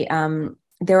unfortunately,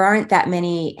 there aren't that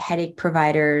many headache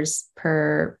providers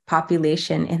per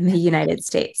population in the United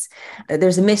States.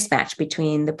 There's a mismatch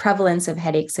between the prevalence of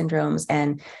headache syndromes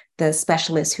and the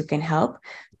specialists who can help.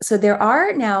 So there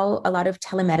are now a lot of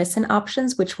telemedicine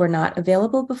options, which were not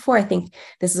available before. I think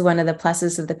this is one of the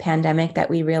pluses of the pandemic that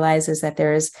we realize is that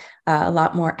there's a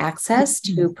lot more access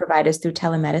to providers through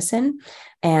telemedicine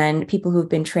and people who've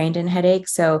been trained in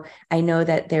headaches. So I know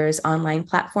that there's online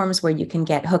platforms where you can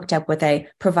get hooked up with a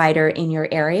provider in your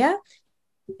area.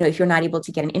 If you're not able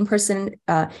to get an in-person,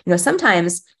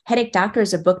 sometimes headache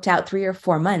doctors are booked out 3 or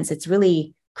 4 months. It's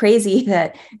really crazy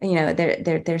that,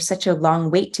 there's such a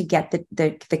long wait to get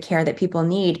the care that people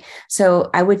need. So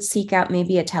I would seek out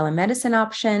maybe a telemedicine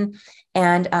option.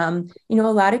 And, a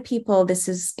lot of people, this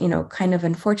is, kind of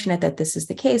unfortunate that this is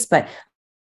the case, but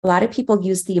a lot of people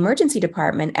use the emergency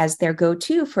department as their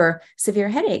go-to for severe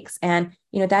headaches. And,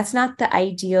 that's not the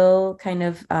ideal kind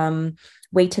of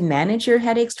way to manage your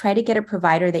headaches. Try to get a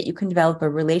provider that you can develop a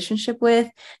relationship with,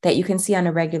 that you can see on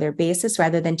a regular basis,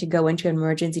 rather than to go into an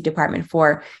emergency department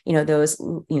for, those,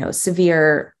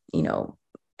 severe,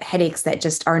 headaches that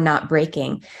just are not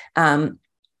breaking.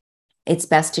 It's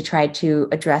best to try to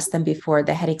address them before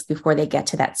they get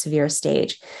to that severe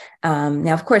stage.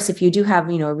 Now, of course, if you do have,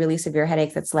 a really severe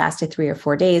headache that's lasted 3 or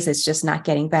 4 days, it's just not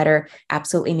getting better,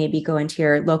 absolutely maybe go into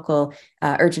your local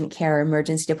urgent care or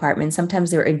emergency department.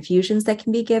 Sometimes there are infusions that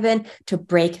can be given to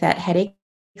break that headache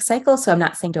cycle. So I'm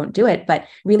not saying don't do it, but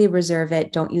really reserve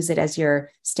it. Don't use it as your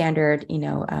standard,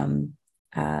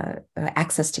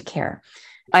 access to care.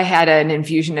 I had an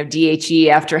infusion of DHE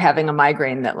after having a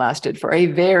migraine that lasted for a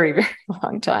very, very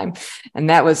long time. And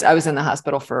I was in the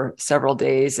hospital for several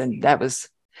days, and that was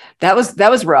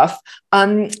rough.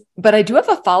 But I do have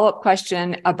a follow-up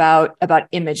question about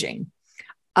imaging.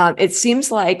 It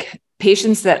seems like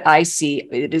patients that I see,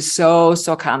 it is so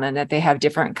common that they have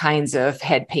different kinds of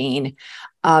head pain.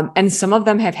 And some of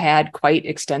them have had quite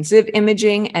extensive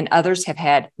imaging and others have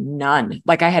had none.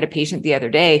 Like I had a patient the other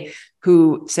day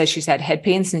who says she's had head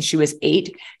pain since she was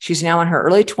 8. She's now in her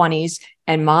early 20s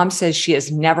and mom says she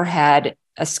has never had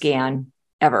a scan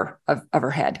ever of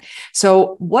her head.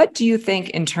 So what do you think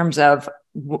in terms of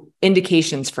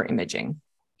indications for imaging?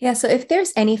 Yeah, so if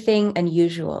there's anything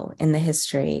unusual in the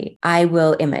history, I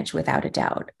will image without a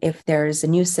doubt. If there's a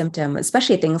new symptom,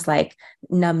 especially things like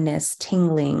numbness,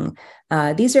 tingling,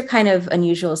 these are kind of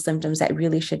unusual symptoms that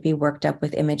really should be worked up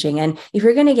with imaging. And if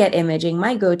you're going to get imaging,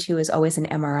 my go-to is always an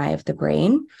MRI of the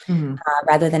brain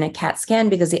rather than a CAT scan,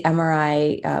 because the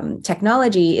MRI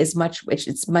technology is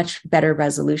it's much better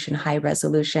resolution, high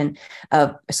resolution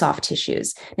of soft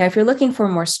tissues. Now, if you're looking for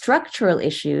more structural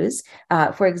issues,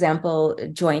 for example,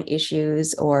 joint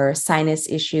issues or sinus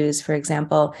issues, for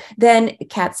example, then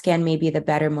CAT scan may be the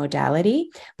better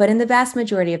modality. But in the vast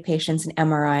majority of patients, an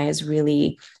MRI is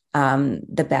really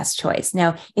the best choice.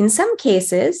 Now, in some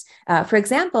cases, for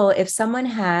example, if someone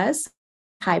has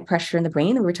high pressure in the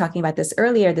brain, we were talking about this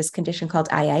earlier, this condition called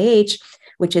IIH,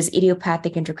 which is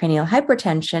idiopathic intracranial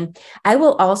hypertension, I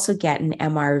will also get an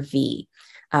MRV.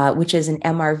 Which is an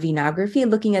MR venography,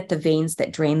 looking at the veins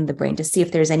that drain the brain to see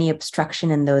if there's any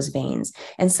obstruction in those veins.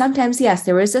 And sometimes, yes,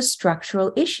 there is a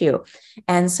structural issue.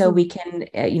 And so we can,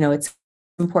 it's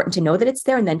important to know that it's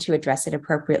there and then to address it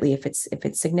appropriately if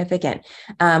it's significant.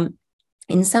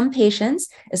 In some patients,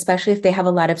 especially if they have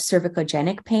a lot of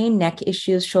cervicogenic pain, neck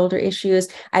issues, shoulder issues,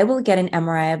 I will get an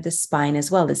MRI of the spine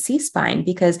as well, the C-spine,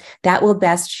 because that will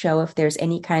best show if there's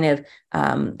any kind of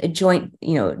joint,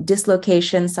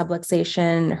 dislocation,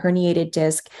 subluxation, herniated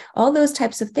disc, all those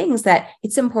types of things that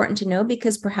it's important to know,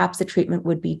 because perhaps the treatment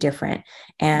would be different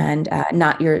and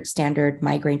not your standard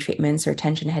migraine treatments or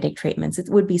tension headache treatments. It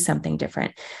would be something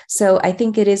different. So I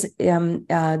think it is,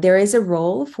 there is a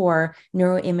role for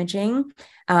neuroimaging.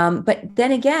 But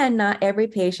then again, not every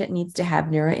patient needs to have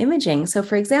neuroimaging. So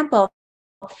for example,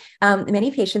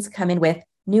 many patients come in with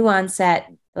new onset,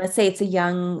 let's say it's a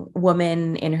young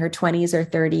woman in her 20s or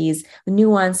 30s,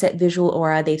 new onset visual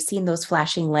aura, they've seen those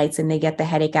flashing lights and they get the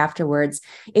headache afterwards.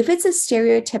 If it's a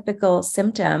stereotypical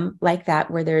symptom like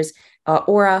that, where there's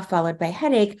aura followed by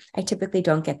headache, I typically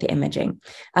don't get the imaging.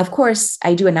 Of course,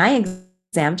 I do an eye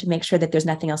exam to make sure that there's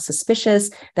nothing else suspicious,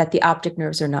 that the optic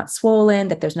nerves are not swollen,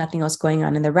 that there's nothing else going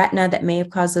on in the retina that may have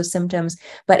caused those symptoms.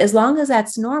 But as long as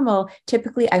that's normal,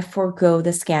 typically I forego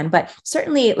the scan. But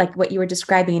certainly, like what you were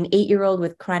describing, an 8-year-old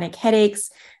with chronic headaches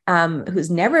who's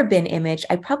never been imaged,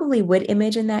 I probably would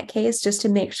image in that case just to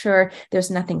make sure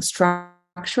there's nothing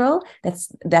structural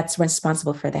that's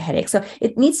responsible for the headache. So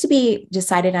it needs to be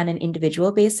decided on an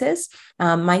individual basis.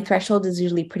 My threshold is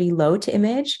usually pretty low to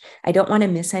image. I don't want to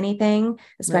miss anything,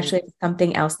 especially if it's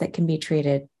something else that can be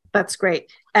treated. That's great.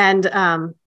 And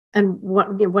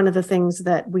one of the things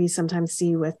that we sometimes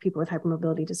see with people with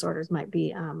hypermobility disorders might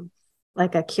be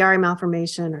like a Chiari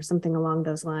malformation or something along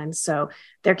those lines. So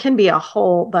there can be a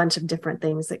whole bunch of different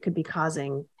things that could be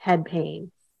causing head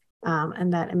pain.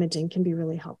 And that imaging can be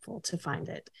really helpful to find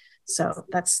it. So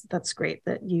that's great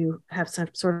that you have some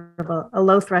sort of a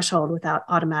low threshold without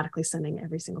automatically sending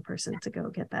every single person to go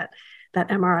get that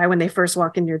MRI when they first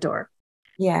walk in your door.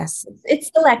 Yes,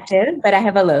 it's selective, but I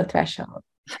have a low threshold.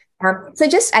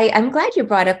 I'm glad you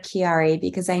brought up Chiari,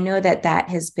 because I know that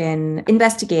has been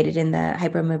investigated in the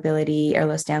hypermobility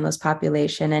Ehlers-Danlos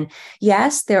population. And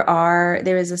yes, there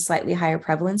is a slightly higher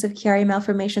prevalence of Chiari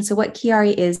malformation. So what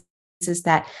Chiari is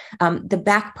that the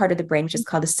back part of the brain, which is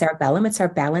called the cerebellum, it's our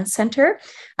balance center,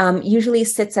 usually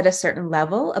sits at a certain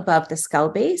level above the skull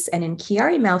base. And in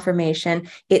Chiari malformation,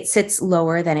 it sits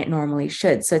lower than it normally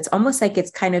should. So it's almost like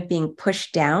it's kind of being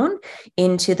pushed down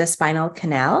into the spinal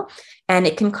canal, and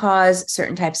it can cause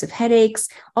certain types of headaches.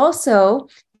 Also,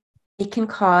 it can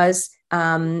cause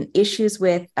issues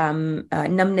with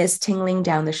numbness, tingling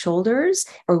down the shoulders,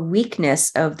 or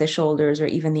weakness of the shoulders or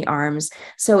even the arms.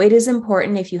 So it is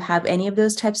important, if you have any of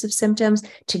those types of symptoms,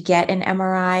 to get an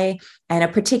MRI, and a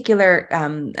particular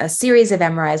a series of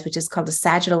MRIs, which is called a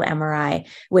sagittal MRI,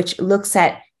 which looks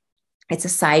at, it's a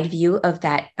side view of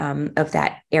that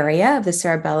area of the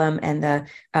cerebellum and the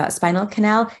spinal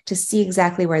canal to see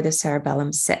exactly where the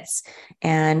cerebellum sits.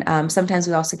 And sometimes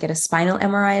we also get a spinal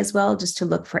MRI as well, just to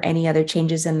look for any other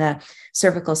changes in the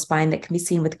cervical spine that can be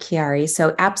seen with Chiari.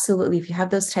 So absolutely, if you have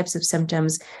those types of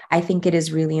symptoms, I think it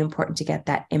is really important to get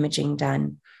that imaging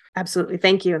done. Absolutely.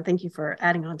 Thank you. And thank you for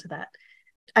adding on to that.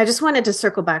 I just wanted to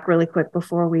circle back really quick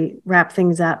before we wrap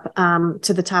things up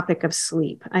to the topic of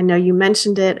sleep. I know you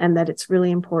mentioned it, and that it's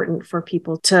really important for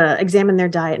people to examine their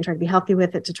diet and try to be healthy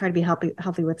with it, to try to be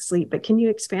healthy with sleep. But can you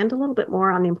expand a little bit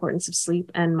more on the importance of sleep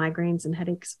and migraines and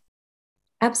headaches?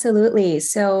 Absolutely.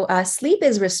 So sleep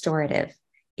is restorative.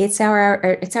 It's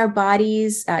our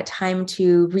body's time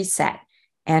to reset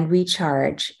and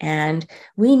recharge, and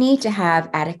we need to have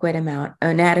an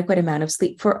adequate amount of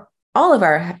sleep for all of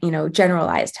our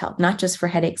generalized health, not just for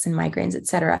headaches and migraines, et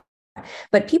cetera.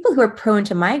 But people who are prone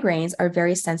to migraines are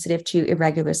very sensitive to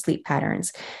irregular sleep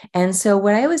patterns. And so,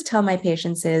 what I always tell my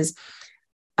patients is,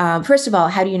 first of all,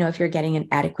 how do you know if you're getting an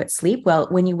adequate sleep? Well,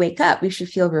 when you wake up, you should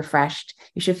feel refreshed.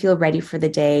 You should feel ready for the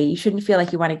day. You shouldn't feel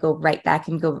like you want to go right back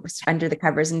and go under the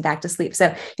covers and back to sleep.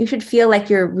 So you should feel like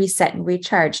you're reset and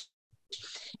recharged.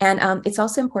 And it's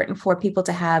also important for people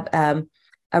to have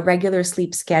a regular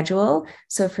sleep schedule.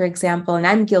 So, for example, and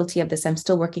I'm guilty of this, I'm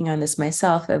still working on this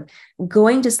myself, of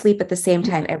going to sleep at the same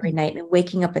time every night and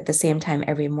waking up at the same time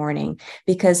every morning.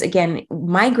 Because again,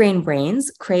 migraine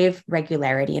brains crave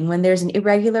regularity. And when there's an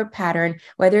irregular pattern,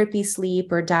 whether it be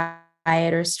sleep or diet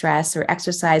or stress or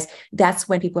exercise, that's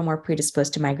when people are more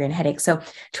predisposed to migraine headaches. So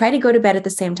try to go to bed at the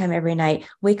same time every night,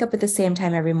 wake up at the same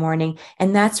time every morning.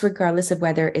 And that's regardless of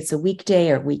whether it's a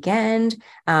weekday or weekend.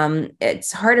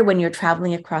 It's harder when you're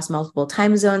traveling across multiple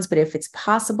time zones, but if it's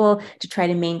possible to try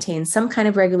to maintain some kind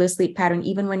of regular sleep pattern,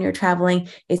 even when you're traveling,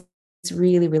 it's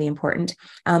really, really important.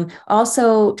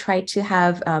 Also, try to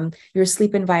have your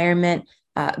sleep environment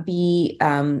be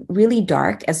really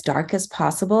dark as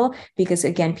possible, because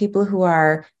again, people who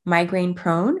are migraine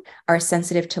prone are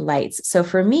sensitive to lights. So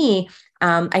for me,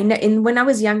 I know when I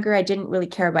was younger, I didn't really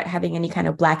care about having any kind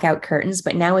of blackout curtains,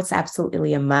 but now it's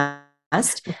absolutely a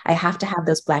must. I have to have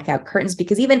those blackout curtains,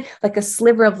 because even like a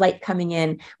sliver of light coming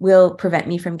in will prevent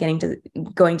me from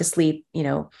going to sleep,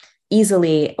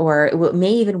 easily, or it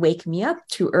may even wake me up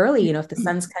too early. If the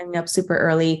sun's coming up super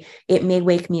early, it may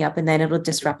wake me up and then it'll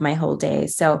disrupt my whole day.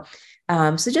 So,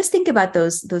 so just think about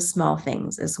those small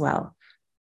things as well.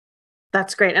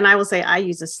 That's great. And I will say I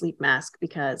use a sleep mask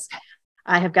because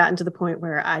I have gotten to the point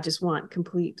where I just want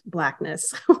complete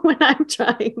blackness when I'm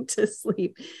trying to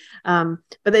sleep. But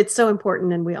it's so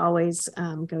important. And we always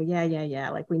go, yeah.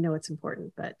 Like we know it's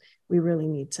important, but we really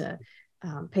need to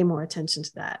pay more attention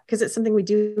to that because it's something we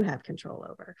do have control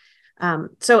over.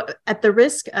 So at the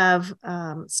risk of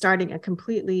starting a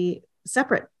completely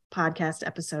separate podcast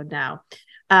episode now,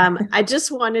 I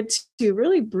just wanted to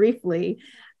really briefly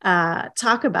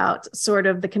talk about sort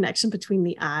of the connection between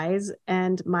the eyes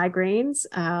and migraines.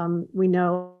 We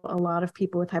know a lot of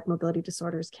people with hypermobility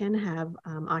disorders can have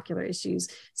ocular issues.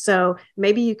 So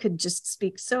maybe you could just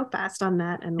speak so fast on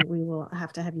that, and we will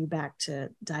have to have you back to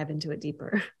dive into it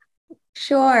deeper.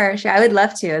 Sure. I would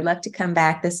love to. I'd love to come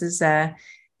back.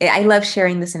 I love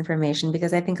sharing this information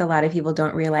because I think a lot of people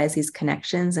don't realize these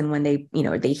connections. And when they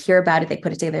hear about it, they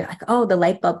put it together like, oh, the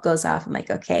light bulb goes off. I'm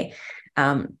like, okay.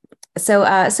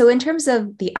 So in terms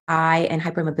of the eye and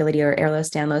hypermobility or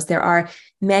Ehlers-Danlos, there are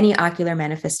many ocular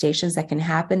manifestations that can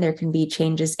happen. There can be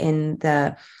changes in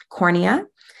the cornea,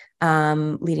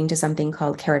 leading to something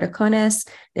called keratoconus.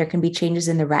 There can be changes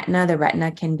in the retina. The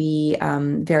retina can be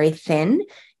very thin,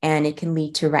 and it can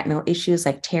lead to retinal issues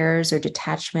like tears or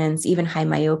detachments, even high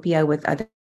myopia with other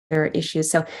issues.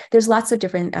 So there's lots of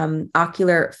different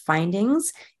ocular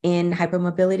findings in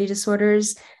hypermobility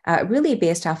disorders, really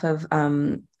based off of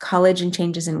collagen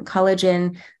changes in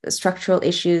collagen, structural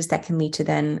issues that can lead to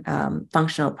then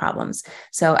functional problems.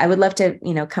 So I would love to,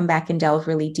 come back and delve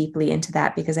really deeply into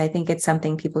that, because I think it's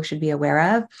something people should be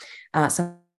aware of.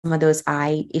 Some of those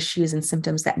eye issues and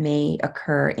symptoms that may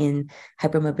occur in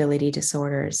hypermobility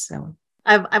disorders. So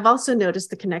I've also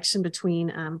noticed the connection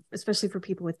between, especially for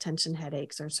people with tension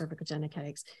headaches or cervicogenic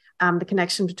headaches, the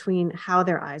connection between how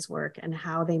their eyes work and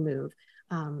how they move,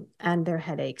 and their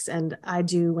headaches. And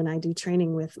when I do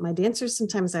training with my dancers,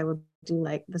 sometimes I will do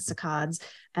like the saccades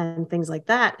and things like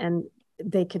that, and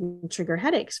they can trigger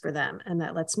headaches for them. And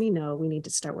that lets me know we need to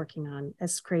start working on,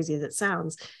 as crazy as it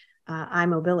sounds, eye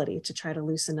mobility to try to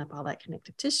loosen up all that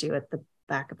connective tissue at the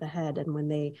back of the head. And when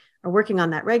they are working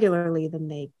on that regularly, then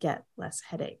they get less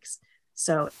headaches.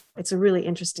 So it's a really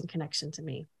interesting connection to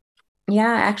me.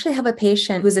 Yeah, I actually have a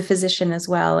patient who's a physician as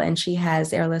well, and she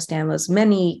has Ehlers-Danlos,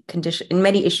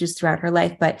 many issues throughout her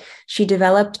life, but she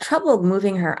developed trouble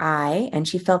moving her eye, and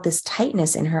she felt this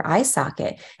tightness in her eye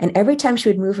socket. And every time she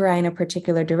would move her eye in a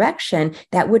particular direction,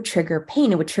 that would trigger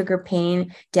pain. It would trigger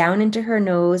pain down into her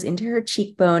nose, into her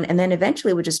cheekbone, and then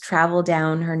eventually would just travel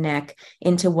down her neck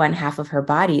into one half of her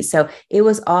body. So it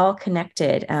was all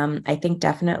connected. I think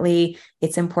definitely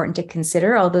it's important to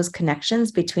consider all those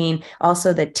connections between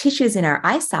also the tissues in our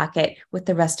eye socket with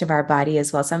the rest of our body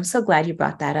as well. So I'm so glad you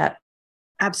brought that up.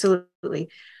 Absolutely.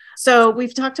 So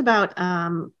we've talked about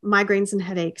migraines and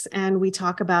headaches, and we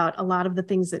talk about a lot of the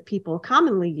things that people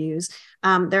commonly use.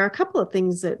 There are a couple of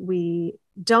things that we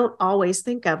don't always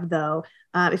think of, though.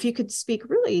 If you could speak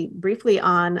really briefly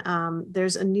on,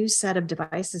 there's a new set of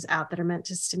devices out that are meant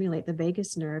to stimulate the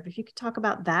vagus nerve. If you could talk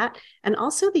about that, and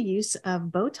also the use of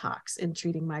Botox in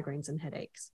treating migraines and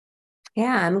headaches.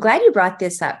 Yeah, I'm glad you brought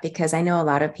this up because I know a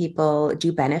lot of people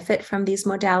do benefit from these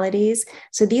modalities.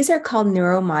 So these are called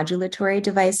neuromodulatory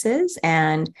devices,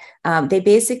 and they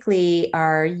basically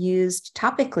are used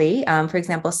topically. For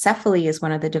example, Cephaly is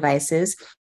one of the devices.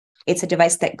 It's a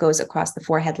device that goes across the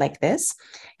forehead like this,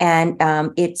 and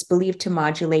it's believed to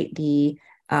modulate the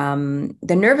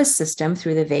nervous system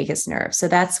through the vagus nerve. So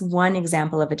that's one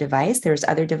example of a device. There's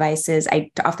other devices.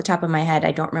 Off the top of my head,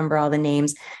 I don't remember all the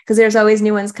names because there's always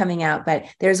new ones coming out, but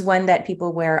there's one that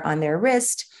people wear on their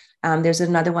wrist. There's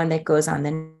another one that goes on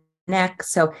the neck.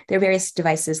 So there are various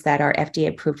devices that are FDA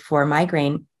approved for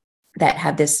migraine that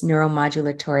have this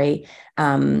neuromodulatory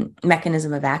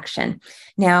mechanism of action.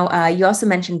 Now, you also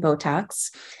mentioned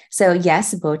Botox. So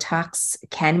yes, Botox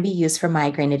can be used for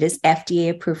migraine. It is FDA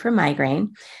approved for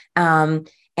migraine.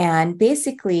 And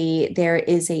basically, there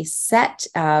is a set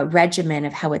regimen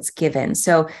of how it's given.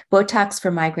 So Botox for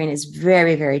migraine is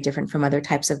very, very different from other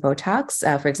types of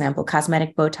Botox. For example,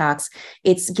 cosmetic Botox,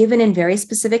 it's given in very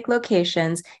specific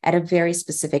locations at a very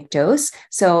specific dose.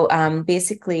 So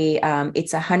basically,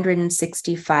 it's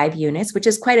 165 units, which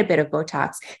is quite a bit of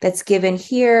Botox that's given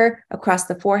here across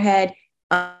the forehead,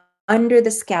 under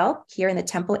the scalp here in the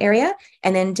temple area,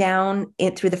 and then down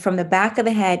from the back of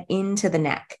the head into the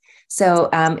neck. So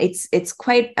it's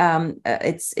quite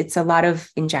it's a lot of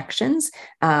injections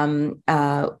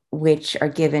which are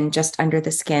given just under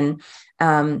the skin.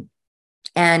 And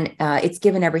it's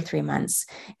given every 3 months.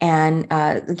 And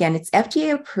again, it's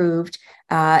FDA approved.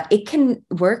 It can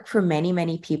work for many,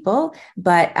 many people.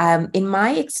 But in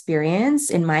my experience,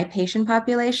 in my patient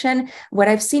population, what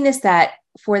I've seen is that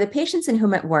for the patients in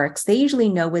whom it works, they usually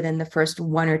know within the first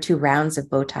 1 or 2 rounds of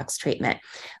Botox treatment.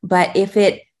 But if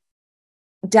it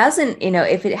doesn't,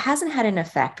 if it hasn't had an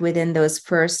effect within those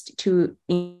first 2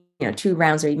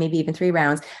 rounds or maybe even 3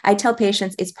 rounds, I tell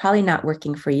patients it's probably not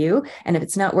working for you. And if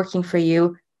it's not working for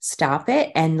you, stop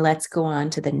it and let's go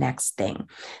on to the next thing.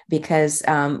 Because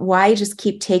why just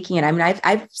keep taking it? I mean,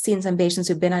 I've seen some patients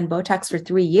who've been on Botox for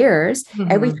 3 years.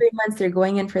 Mm-hmm. Every 3 months, they're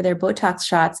going in for their Botox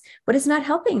shots, but it's not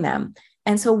helping them.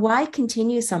 And so why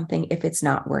continue something if it's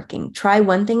not working? Try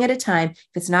one thing at a time. If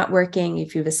it's not working,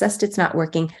 if you've assessed it's not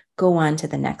working, go on to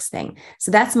the next thing. So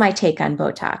that's my take on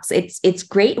Botox. It's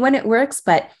great when it works,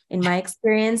 but in my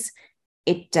experience,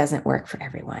 it doesn't work for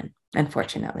everyone,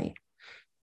 unfortunately.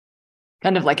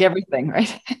 Kind of like everything,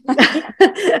 right?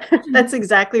 That's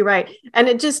exactly right. And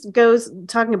it just goes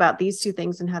talking about these 2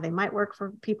 things and how they might work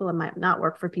for people and might not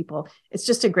work for people. It's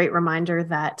just a great reminder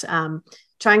that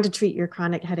trying to treat your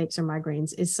chronic headaches or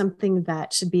migraines is something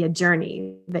that should be a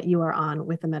journey that you are on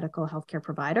with a medical healthcare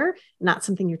provider, not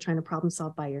something you're trying to problem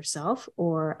solve by yourself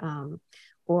or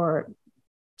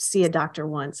see a doctor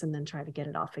once and then try to get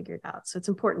it all figured out. So it's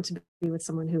important to be with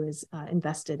someone who is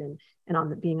invested in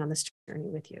being on this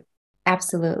journey with you.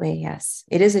 Absolutely. Yes.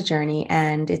 It is a journey,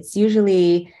 and it's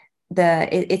usually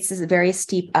it's a very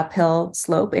steep uphill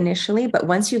slope initially, but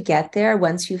once you get there,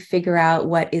 once you figure out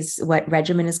what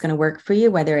regimen is going to work for you,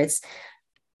 whether it's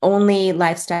only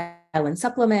lifestyle and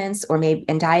supplements or maybe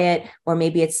and diet, or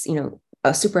maybe it's,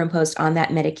 superimposed on that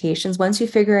medications, once you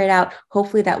figure it out,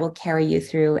 hopefully that will carry you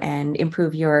through and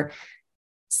improve your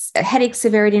headache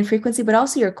severity and frequency, but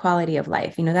also your quality of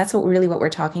life. That's what we're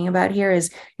talking about here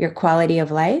is your quality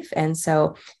of life. And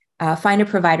so find a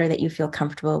provider that you feel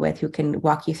comfortable with who can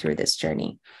walk you through this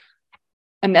journey.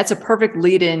 And that's a perfect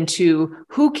lead into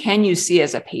who can you see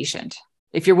as a patient?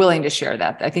 If you're willing to share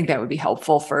that, I think that would be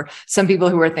helpful for some people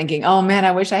who are thinking, oh man,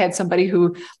 I wish I had somebody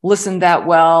who listened that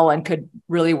well and could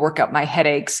really work up my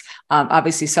headaches.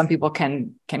 Obviously, some people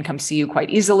can come see you quite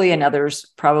easily and others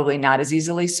probably not as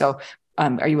easily. So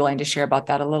are you willing to share about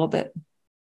that a little bit?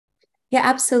 Yeah,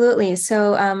 absolutely.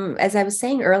 So as I was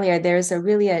saying earlier, there's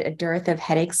really a dearth of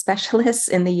headache specialists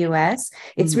in the US.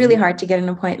 It's really hard to get an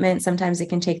appointment. Sometimes it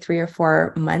can take 3 or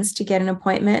 4 months to get an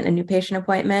appointment, a new patient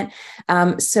appointment.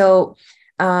 So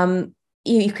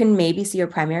you can maybe see your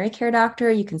primary care doctor.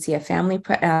 You can see a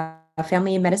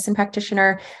family medicine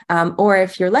practitioner, or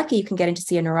if you're lucky, you can get in to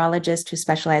see a neurologist who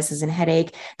specializes in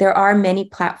headache. There are many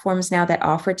platforms now that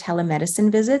offer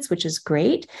telemedicine visits, which is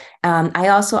great. I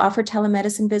also offer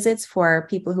telemedicine visits for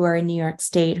people who are in New York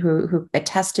State, who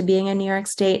attest to being in New York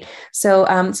State. So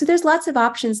there's lots of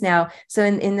options now. So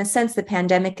in the sense, the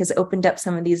pandemic has opened up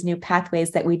some of these new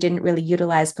pathways that we didn't really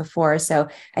utilize before. So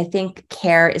I think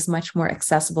care is much more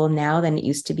accessible now than it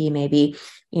used to be maybe,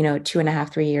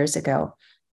 2.5, 3 years ago.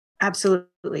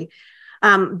 Absolutely.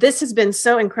 This has been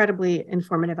so incredibly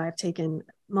informative. I've taken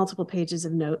multiple pages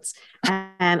of notes,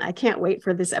 and I can't wait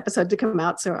for this episode to come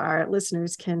out so our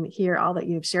listeners can hear all that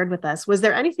you've shared with us. Was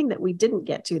there anything that we didn't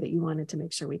get to that you wanted to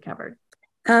make sure we covered?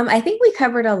 I think we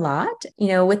covered a lot,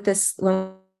 with this,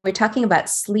 when we're talking about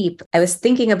sleep, I was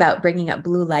thinking about bringing up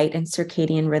blue light and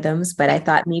circadian rhythms, but I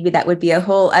thought maybe that would be a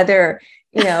whole other,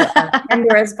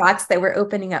 Pandora's box that we're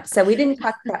opening up. So we didn't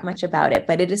talk that much about it,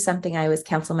 but it is something I always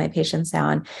counsel my patients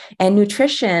on. And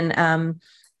nutrition,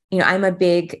 I'm a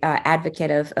big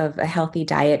advocate of a healthy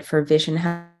diet for vision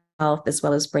health as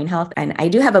well as brain health. And I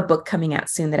do have a book coming out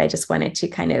soon that I just wanted to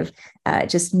kind of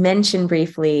just mention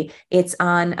briefly. It's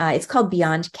called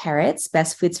Beyond Carrots,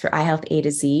 Best Foods for Eye Health A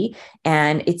to Z.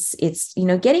 And it's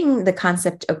getting the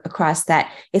concept across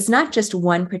that it's not just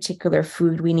one particular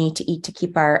food we need to eat to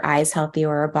keep our eyes healthy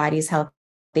or our bodies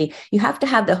healthy. You have to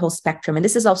have the whole spectrum. And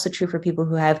this is also true for people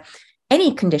who have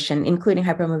any condition, including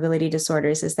hypermobility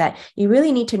disorders, is that you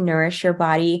really need to nourish your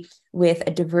body with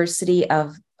a diversity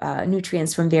of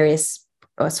nutrients from various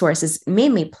sources,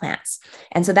 mainly plants.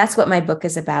 And so that's what my book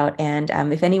is about. And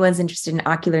if anyone's interested in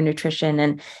ocular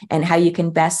nutrition and how you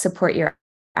can best support your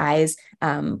eyes,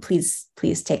 please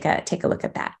take a look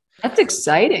at that. That's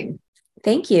exciting.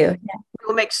 Thank you.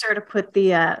 We'll make sure to put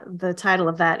the title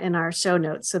of that in our show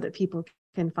notes so that people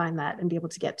can find that and be able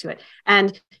to get to it.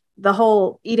 And the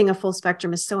whole eating a full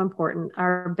spectrum is so important.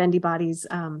 Our Bendy Bodies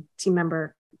team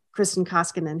member, Kristen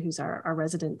Koskinen, who's our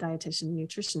resident dietitian and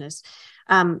nutritionist,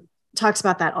 talks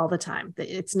about that all the time.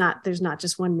 There's not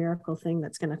just one miracle thing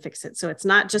that's going to fix it. So it's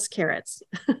not just carrots,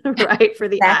 right? For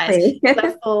the Exactly. eyes,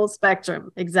 the full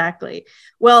spectrum. Exactly.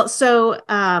 Well, so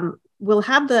we'll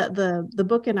have the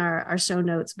book in our show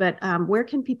notes, but where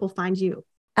can people find you?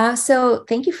 So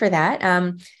thank you for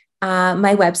that.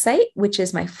 My website, which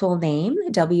is my full name,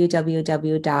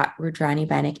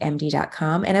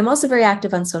 www.rudranibanikmd.com. And I'm also very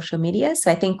active on social media.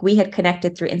 So I think we had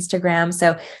connected through Instagram.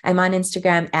 So I'm on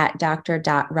Instagram at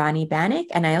dr.ranibanik.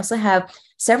 And I also have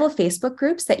several Facebook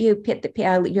groups that your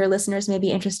listeners may be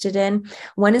interested in.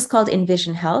 One is called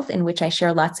Envision Health, in which I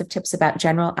share lots of tips about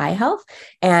general eye health.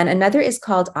 And another is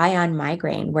called Eye on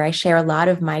Migraine, where I share a lot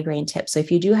of migraine tips. So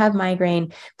if you do have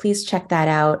migraine, please check that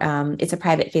out. It's a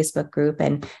private Facebook group,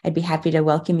 and I'd be happy to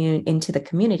welcome you into the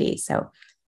community. So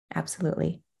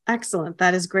absolutely. Excellent.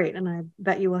 That is great. And I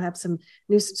bet you will have some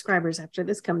new subscribers after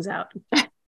this comes out.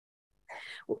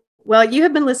 Well, you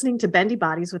have been listening to Bendy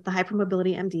Bodies with the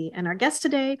Hypermobility MD, and our guest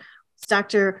today is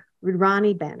Dr.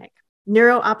 Rudrani Banik,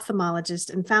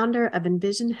 neuro-ophthalmologist and founder of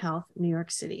Envision Health, New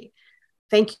York City.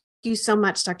 Thank you so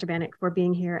much, Dr. Banik, for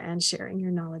being here and sharing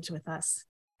your knowledge with us.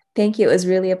 Thank you. It was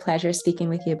really a pleasure speaking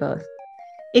with you both.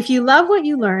 If you love what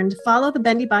you learned, follow the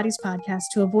Bendy Bodies podcast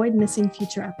to avoid missing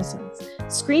future episodes.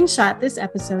 Screenshot this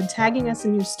episode, tagging us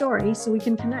in your story so we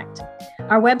can connect.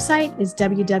 Our website is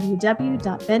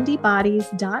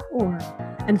www.bendybodies.org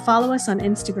and follow us on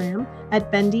Instagram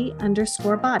at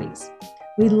bendy_bodies.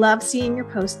 We love seeing your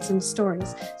posts and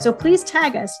stories, so please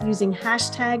tag us using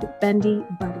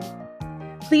 #BendyBuddy.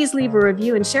 Please leave a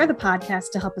review and share the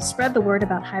podcast to help us spread the word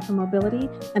about hypermobility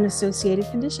and associated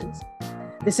conditions.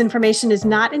 This information is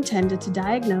not intended to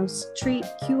diagnose, treat,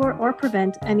 cure, or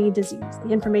prevent any disease. The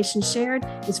information shared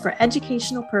is for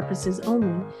educational purposes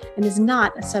only and is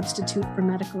not a substitute for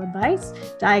medical advice,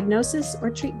 diagnosis,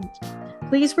 or treatment.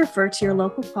 Please refer to your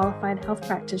local qualified health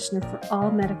practitioner for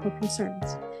all medical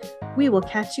concerns. We will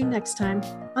catch you next time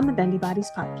on the Bendy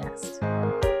Bodies podcast.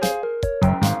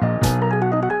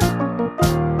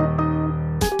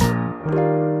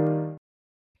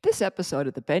 This episode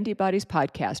of the Bendy Bodies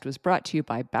podcast was brought to you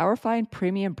by Bauerfeind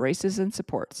Premium Braces and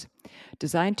Supports,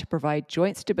 designed to provide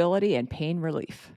joint stability and pain relief.